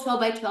full 12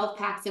 by 12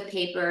 packs of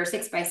paper,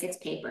 6 by 6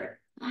 paper,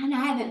 and I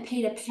haven't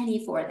paid a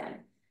penny for them.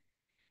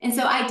 And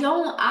so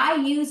I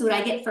use what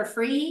I get for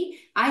free.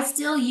 I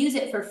still use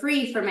it for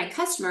free for my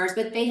customers,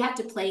 but they have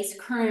to place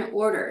current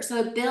orders. So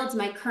it builds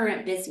my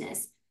current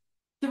business.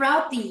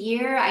 Throughout the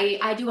year,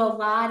 I do a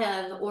lot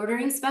of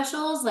ordering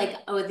specials, like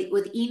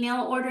with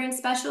email ordering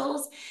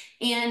specials,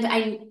 and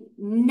I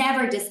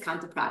never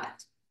discount the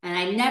product. And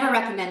I never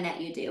recommend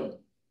that you do.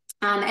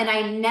 And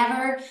I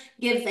never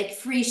give like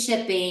free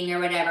shipping or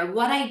whatever.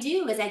 What I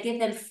do is I give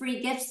them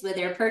free gifts with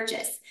their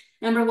purchase.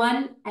 Number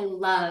one, I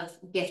love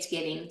gift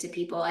giving to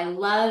people. I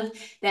love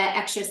that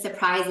extra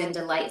surprise and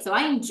delight. So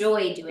I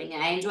enjoy doing it.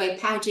 I enjoy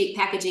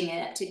packaging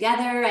it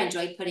together. I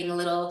enjoy putting a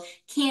little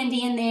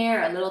candy in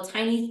there, a little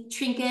tiny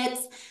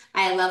trinkets.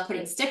 I love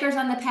putting stickers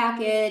on the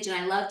package, and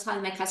I love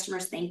telling my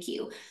customers thank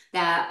you,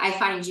 that I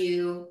find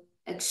you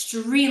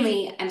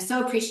extremely, I'm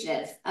so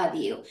appreciative of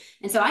you.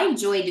 And so I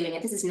enjoy doing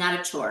it. This is not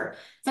a chore.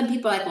 Some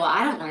people are like, well,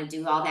 I don't want to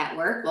do all that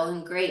work. Well,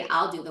 then great,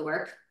 I'll do the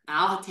work.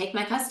 I'll take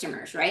my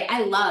customers, right?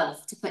 I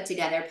love to put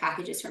together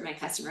packages for my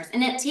customers,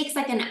 and it takes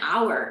like an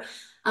hour.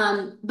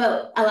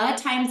 But a lot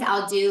of times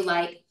I'll do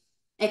like,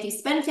 if you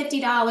spend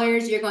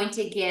 $50, you're going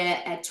to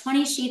get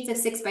 20 sheets of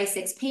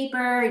 6x6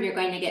 paper. You're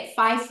going to get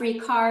 5 free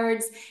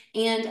cards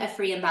and a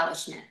free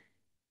embellishment.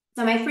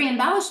 So my free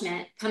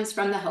embellishment comes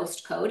from the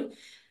host code.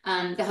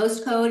 The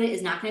host code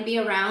is not going to be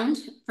around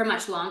for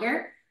much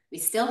longer. We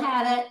still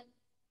have it.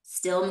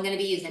 Still, I'm going to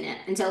be using it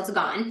until it's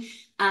gone.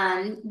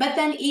 But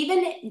then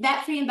even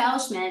that free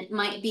embellishment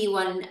might be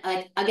one,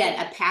 again,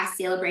 a past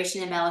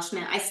Saleabration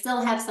embellishment. I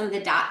still have some of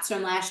the dots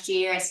from last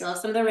year. I still have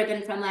some of the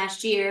ribbon from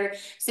last year.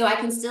 So I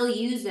can still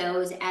use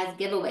those as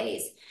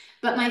giveaways.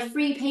 But my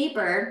free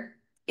paper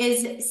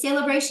is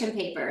Saleabration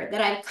paper that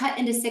I've cut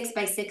into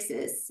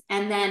 6x6s.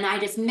 And then I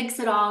just mix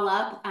it all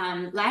up.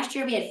 Last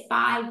year we had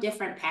 5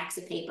 different packs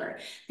of paper.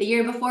 The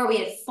year before we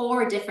had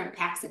 4 different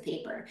packs of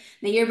paper.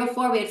 The year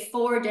before we had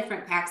 4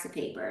 different packs of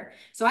paper.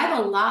 So I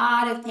have a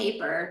lot of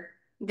paper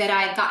that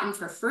I've gotten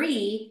for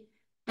free,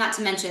 not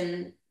to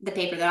mention the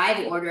paper that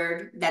I've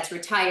ordered that's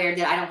retired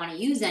that I don't want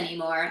to use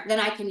anymore. Then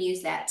I can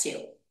use that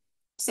too.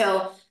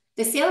 So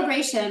the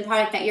Saleabration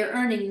product that you're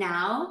earning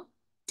now,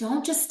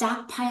 don't just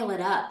stockpile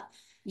it up.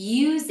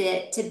 Use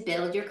it to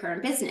build your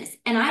current business.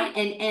 And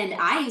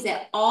I use it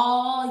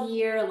all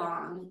year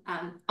long,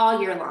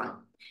 all year long.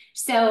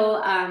 So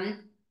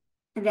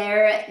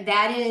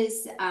that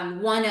is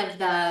one of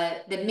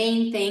the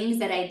main things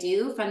that I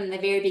do from the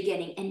very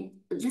beginning. And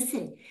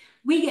listen,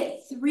 we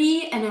get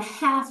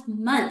 3.5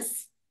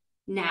 months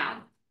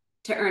now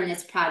to earn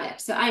this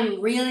product. So I'm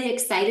really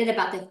excited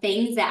about the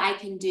things that I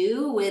can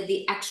do with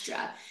the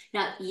extra.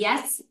 Now,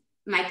 yes,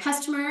 my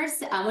customers,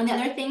 one of the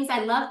other things I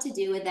love to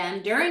do with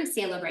them during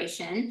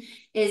Saleabration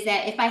is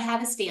that if I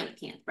have a stamp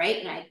camp,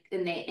 right,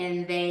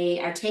 and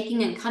they are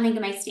taking and coming to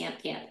my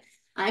stamp camp,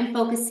 I'm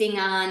focusing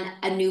on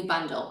a new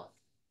bundle.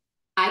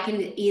 I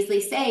can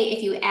easily say,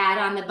 if you add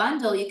on the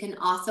bundle, you can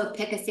also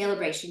pick a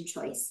Saleabration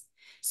choice.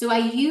 So I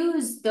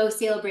use those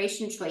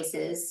Saleabration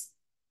choices,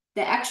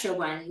 the extra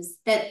ones,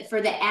 that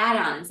for the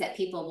add-ons that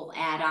people will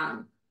add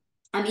on.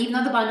 Even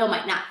though the bundle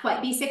might not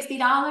quite be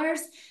 $60,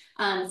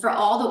 for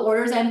all the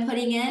orders I'm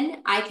putting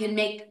in, I can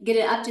get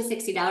it up to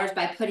 $60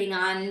 by putting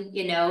on,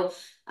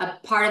 a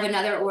part of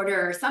another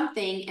order or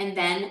something, and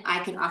then I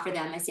can offer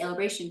them a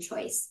Saleabration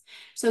choice.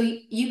 So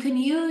you can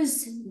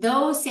use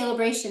those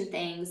Saleabration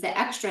things, the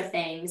extra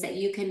things that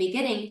you can be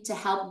getting to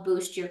help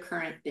boost your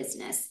current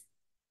business.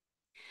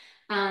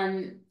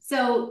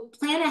 So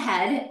plan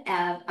ahead.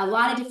 A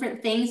lot of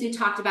different things we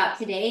talked about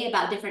today,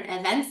 about different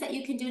events that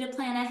you can do to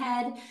plan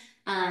ahead.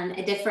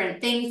 Different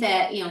things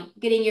that,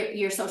 getting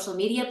your social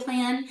media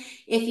plan.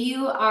 If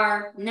you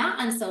are not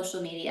on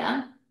social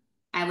media,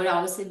 I would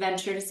always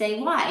venture to say,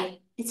 why?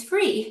 It's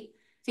free.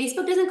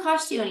 Facebook doesn't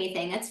cost you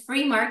anything. That's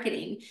free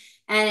marketing,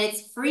 and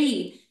it's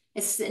free.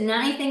 It's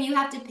not anything you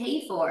have to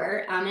pay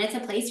for. And it's a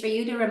place for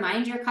you to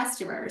remind your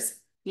customers.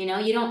 You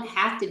don't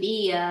have to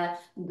be a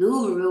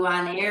guru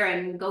on there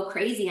and go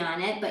crazy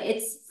on it, but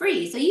it's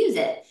free, so use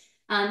it.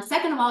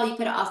 Second of all, you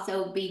could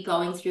also be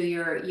going through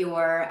your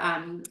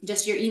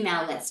just your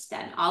email list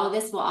then. All of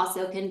this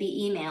can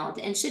be emailed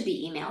and should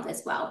be emailed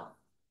as well.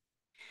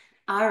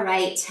 All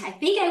right, I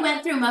think I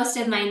went through most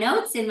of my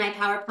notes in my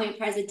PowerPoint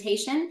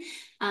presentation.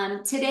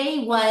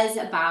 Today was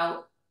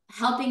about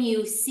helping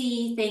you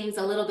see things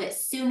a little bit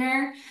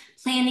sooner,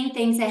 planning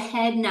things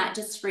ahead, not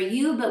just for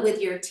you, but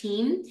with your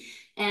team.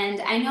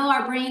 And I know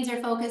our brains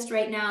are focused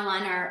right now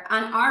on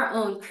our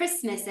own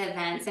Christmas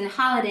events and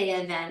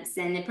holiday events,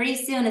 and pretty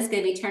soon it's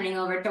going to be turning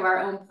over to our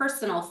own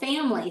personal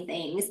family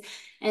things.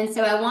 And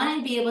so I want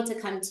to be able to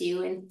come to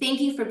you and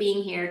thank you for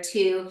being here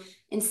to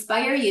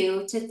inspire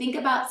you to think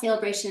about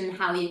Saleabration and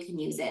how you can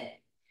use it.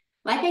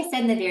 Like I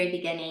said in the very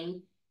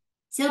beginning,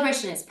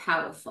 Saleabration is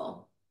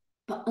powerful,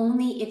 but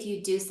only if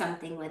you do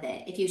something with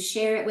it, if you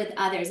share it with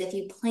others, if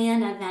you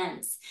plan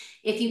events,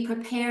 if you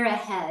prepare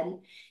ahead.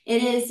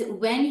 It is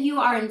when you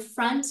are in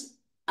front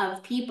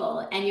of people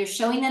and you're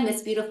showing them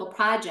this beautiful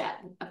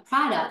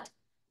product,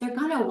 they're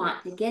gonna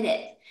want to get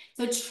it.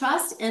 So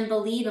trust and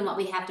believe in what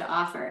we have to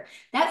offer.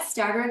 That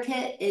starter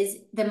kit is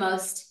the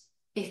most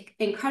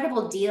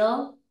incredible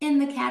deal in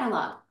the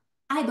catalog.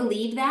 I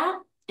believe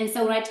that. And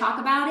so when I talk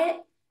about it,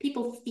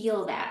 people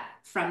feel that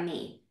from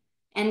me.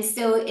 And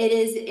so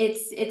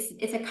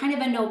it's a kind of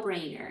a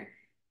no-brainer,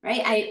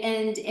 right?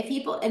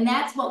 And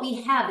that's what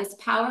we have. This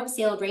power of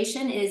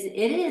celebration it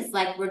is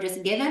like we're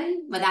just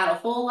given without a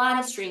whole lot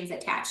of strings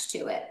attached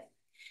to it.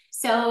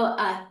 So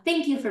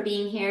thank you for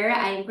being here.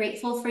 I am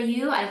grateful for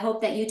you. I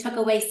hope that you took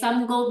away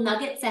some gold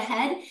nuggets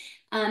ahead.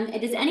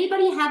 Does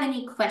anybody have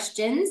any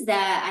questions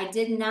that I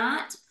did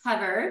not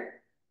cover?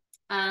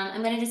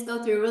 I'm going to just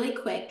go through really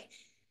quick.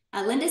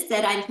 Linda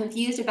said, I'm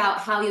confused about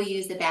how you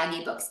use the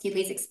baggie books. Can you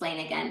please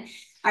explain again?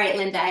 All right,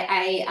 Linda,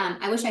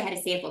 I wish I had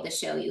a sample to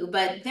show you,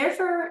 but they're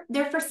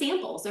for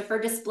samples, they're for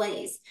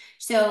displays.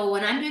 So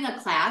when I'm doing a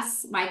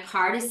class, my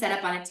card is set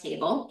up on a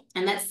table,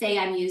 and let's say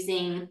I'm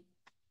using,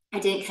 I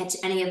didn't catch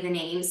any of the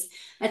names.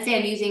 Let's say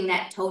I'm using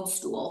that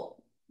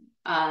toadstool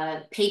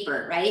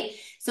paper, right?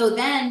 So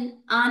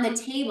then on the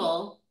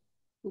table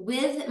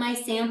with my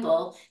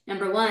sample,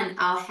 number one,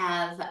 I'll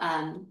have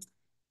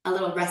a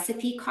little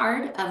recipe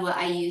card of what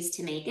I use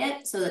to make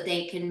it so that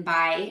they can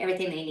buy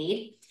everything they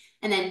need.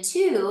 And then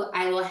two,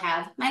 I will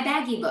have my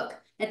baggie book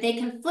that they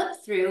can flip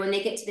through when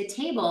they get to the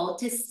table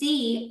to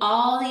see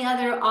all the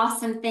other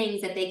awesome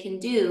things that they can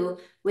do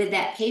with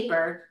that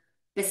paper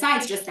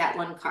besides just that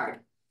one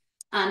card.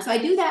 So I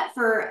do that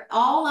for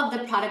all of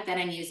the product that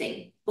I'm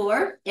using.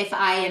 Or if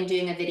I am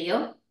doing a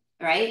video,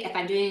 right? If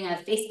I'm doing a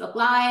Facebook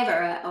Live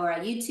or a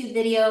YouTube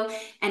video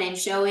and I'm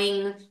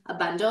showing a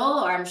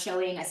bundle or I'm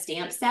showing a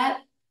stamp set,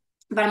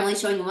 but I'm only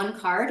showing one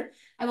card,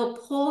 I will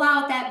pull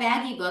out that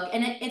baggie book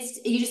and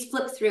you just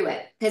flip through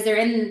it because they're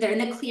in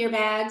the clear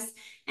bags,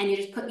 and you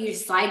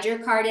just slide your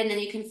card in and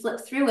you can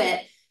flip through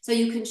it so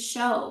you can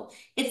show.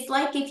 It's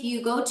like if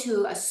you go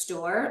to a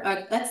store,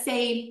 or let's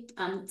say,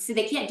 so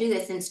they can't do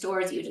this in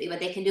stores usually, but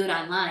they can do it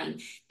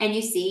online, and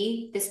you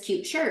see this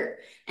cute shirt.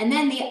 And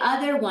then the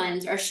other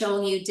ones are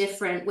showing you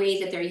different ways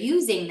that they're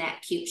using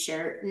that cute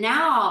shirt.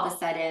 Now all of a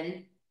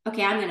sudden,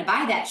 okay, I'm going to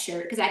buy that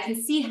shirt because I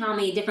can see how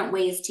many different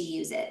ways to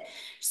use it.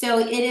 So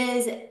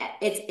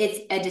it's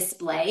a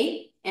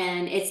display,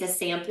 and it's a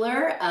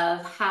sampler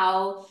of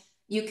how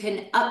you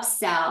can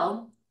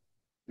upsell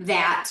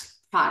that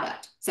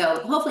product. So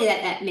hopefully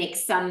that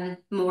makes some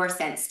more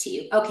sense to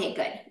you. Okay,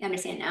 good. I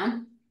understand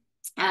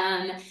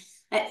now.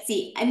 Let's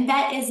see. And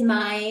that is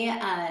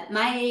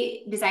my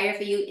desire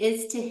for you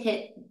is to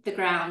hit the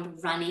ground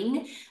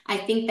running. I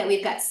think that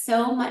we've got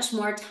so much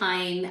more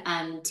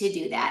time to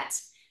do that.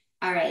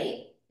 All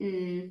right.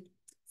 Seeing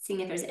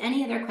if there's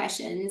any other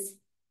questions.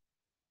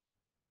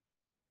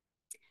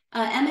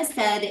 Emma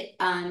said,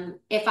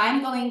 if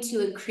I'm going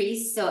to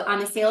increase, so on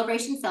the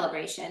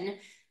celebration,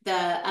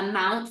 the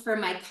amount for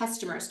my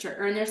customers to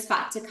earn their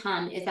spot to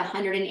come is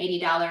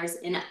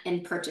 $180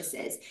 in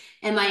purchases.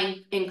 Am I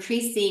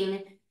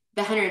increasing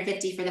the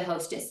 $150 for the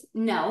hostess?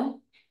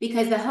 No,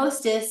 because the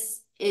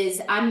hostess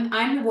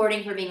I'm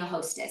rewarding her being a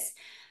hostess.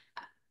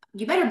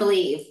 You better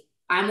believe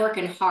I'm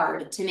working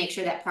hard to make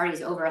sure that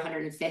party's over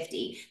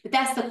 150, but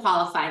that's the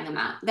qualifying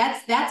amount.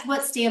 That's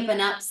what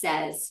Stampin' Up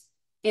says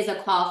is a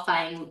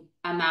qualifying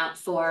amount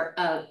for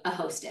a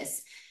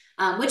hostess.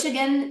 Which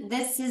again,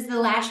 this is the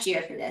last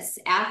year for this.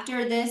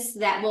 After this,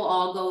 that will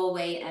all go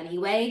away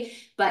anyway.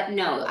 But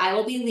no, I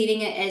will be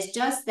leaving it as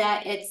just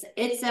that it's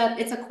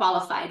a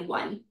qualified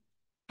one.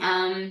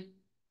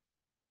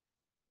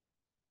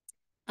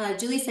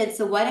 Julie said,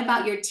 so what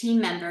about your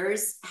team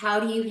members? How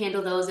do you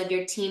handle those of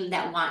your team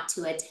that want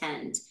to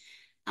attend?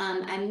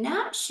 I'm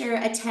not sure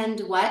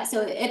attend what.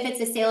 So if it's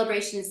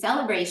a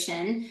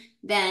celebration,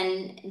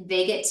 then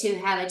they get to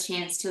have a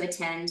chance to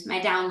attend my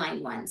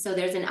downline one. So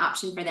there's an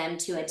option for them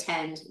to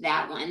attend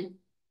that one.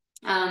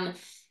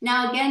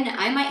 Now, again,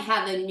 I might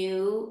have a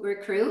new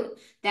recruit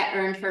that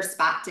earned her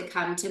spot to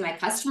come to my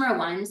customer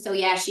one. So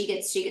yeah, she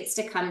gets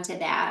to come to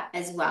that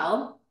as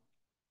well.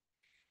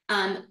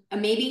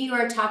 Maybe you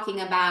are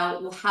talking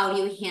about how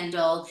do you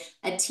handle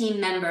a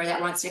team member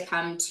that wants to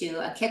come to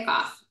a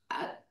kickoff.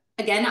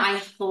 Again, I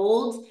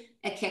hold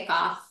a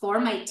kickoff for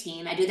my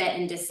team. I do that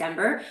in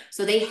December.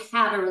 So they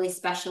have a really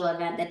special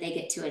event that they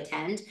get to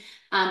attend.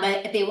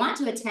 But if they want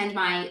to attend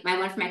my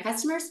one for my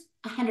customers,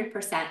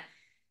 100%.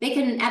 They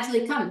can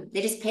absolutely come.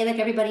 They just pay like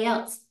everybody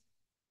else.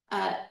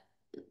 I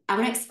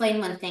want to explain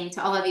one thing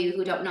to all of you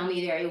who don't know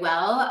me very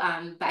well,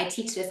 but I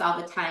teach this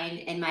all the time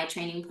in my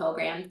training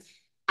program.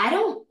 I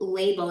don't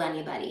label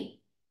anybody.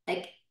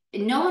 Like,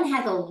 no one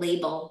has a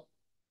label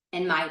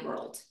in my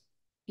world.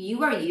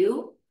 You are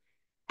you.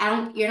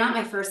 You're not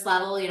my first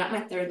level. You're not my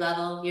third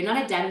level. You're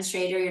not a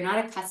demonstrator. You're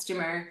not a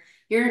customer.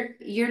 You're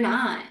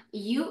not.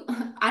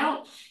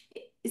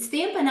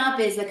 Stampin' Up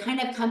is the kind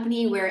of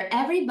company where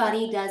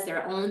everybody does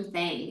their own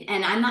thing.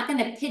 And I'm not going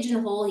to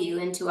pigeonhole you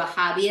into a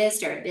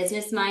hobbyist or a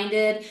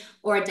business-minded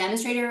or a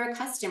demonstrator or a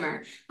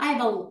customer.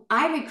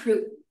 I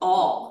recruit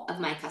all of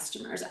my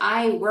customers.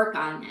 I work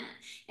on that.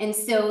 And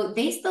so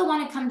they still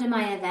want to come to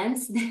my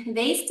events.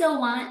 They still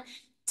want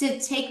to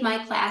take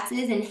my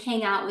classes and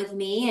hang out with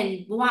me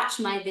and watch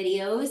my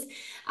videos.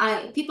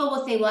 People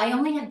will say, well, I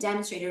only have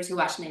demonstrators who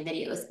watch my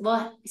videos.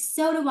 Well,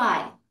 so do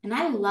I. And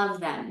I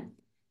love them.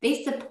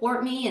 They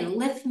support me and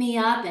lift me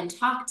up and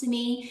talk to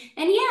me.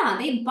 And yeah,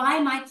 they buy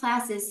my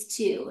classes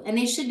too, and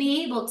they should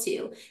be able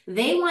to.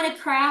 They want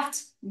to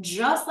craft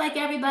just like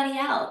everybody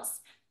else.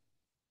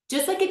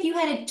 Just like if you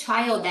had a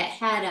child that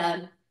had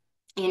a,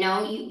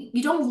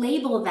 you don't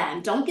label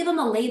them. Don't give them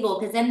a label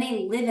because then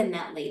they live in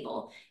that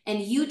label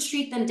and you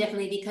treat them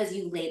differently because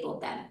you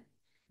labeled them.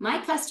 My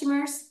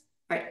customers,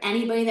 or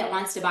anybody that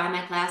wants to buy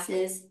my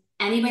classes,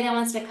 anybody that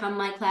wants to come to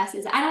my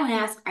classes, I don't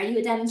ask, are you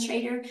a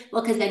demonstrator?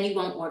 Well, because then you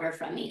won't order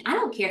from me. I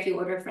don't care if you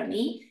order from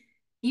me.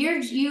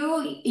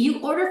 You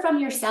order from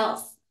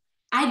yourself.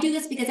 I do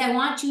this because I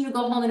want you to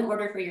go home and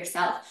order for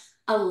yourself.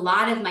 A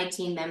lot of my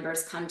team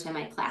members come to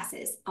my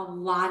classes. A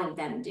lot of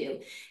them do.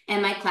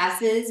 And my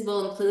classes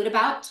will include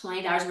about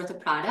 $20 worth of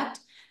product,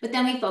 but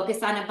then we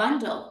focus on a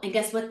bundle. And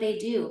guess what they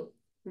do?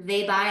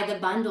 They buy the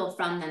bundle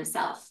from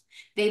themselves.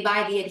 They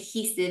buy the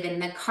adhesive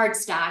and the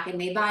cardstock, and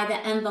they buy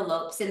the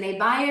envelopes, and they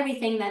buy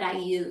everything that I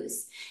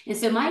use. And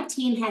so my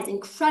team has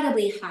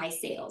incredibly high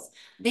sales.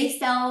 They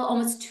sell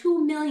almost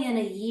 2 million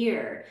a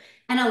year.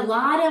 And a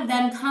lot of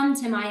them come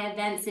to my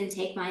events and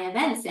take my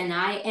events, and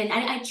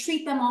I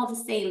treat them all the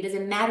same.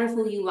 Doesn't matter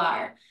who you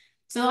are.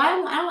 So I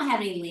don't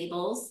have any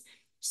labels.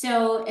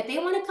 So if they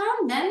want to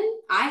come, then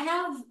I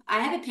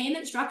have a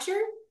payment structure,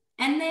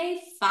 and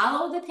they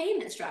follow the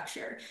payment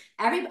structure.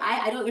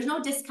 I don't, there's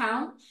no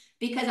discount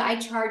because I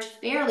charge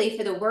fairly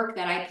for the work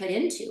that I put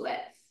into it.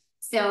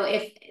 So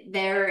if it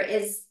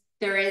is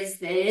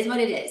what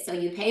it is. So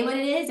you pay what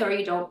it is, or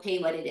you don't pay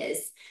what it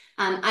is.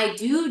 I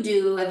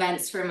do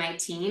events for my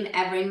team.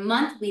 Every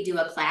month we do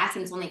a class,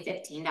 and it's only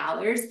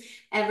 $15.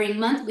 Every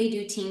month we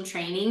do team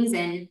trainings,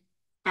 and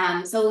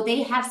so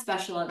they have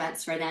special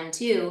events for them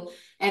too,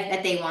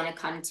 that they want to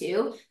come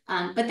to.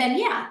 But then,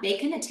 yeah, they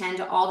can attend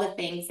to all the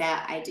things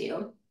that I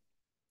do.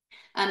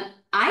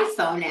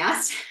 iPhone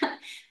asked,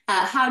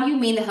 how do you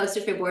mean the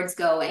hostess rewards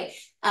go away?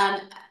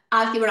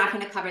 Obviously, we're not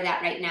going to cover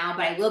that right now,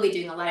 but I will be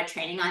doing a lot of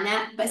training on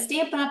that. But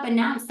Stampin' Up!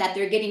 Announced that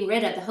they're getting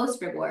rid of the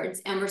host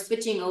rewards, and we're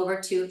switching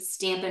over to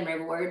Stampin'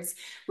 Rewards,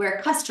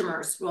 where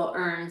customers will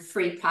earn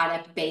free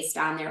product based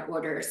on their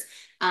orders,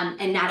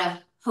 and not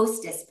a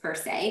hostess per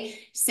se.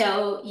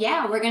 So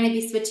yeah, we're going to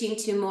be switching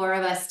to more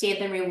of a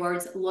Stampin'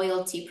 Rewards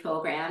loyalty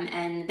program,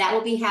 and that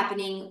will be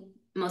happening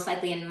most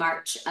likely in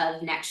March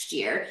of next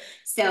year.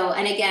 So,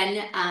 and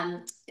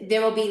again,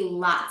 there will be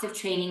lots of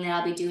training that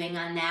I'll be doing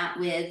on that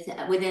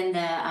within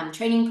the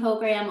training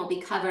program. We'll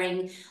be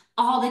covering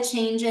all the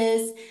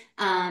changes.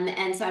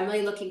 And so I'm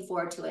really looking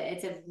forward to it.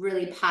 It's a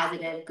really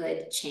positive,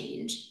 good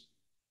change.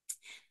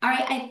 All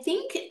right, I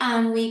think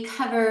we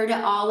covered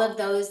all of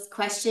those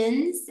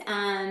questions.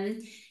 I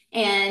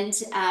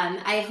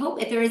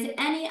hope if there is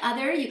any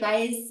other, you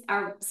guys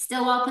are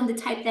still welcome to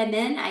type them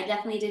in. I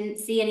definitely didn't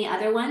see any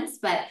other ones,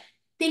 but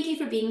thank you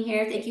for being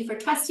here. Thank you for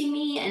trusting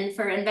me and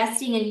for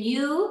investing in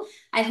you.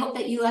 I hope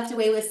that you left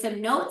away with some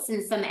notes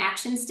and some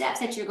action steps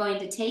that you're going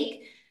to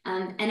take.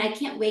 And I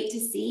can't wait to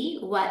see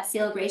what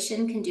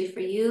Saleabration can do for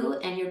you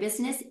and your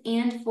business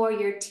and for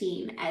your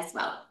team as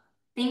well.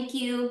 Thank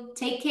you.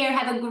 Take care.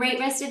 Have a great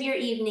rest of your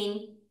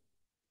evening.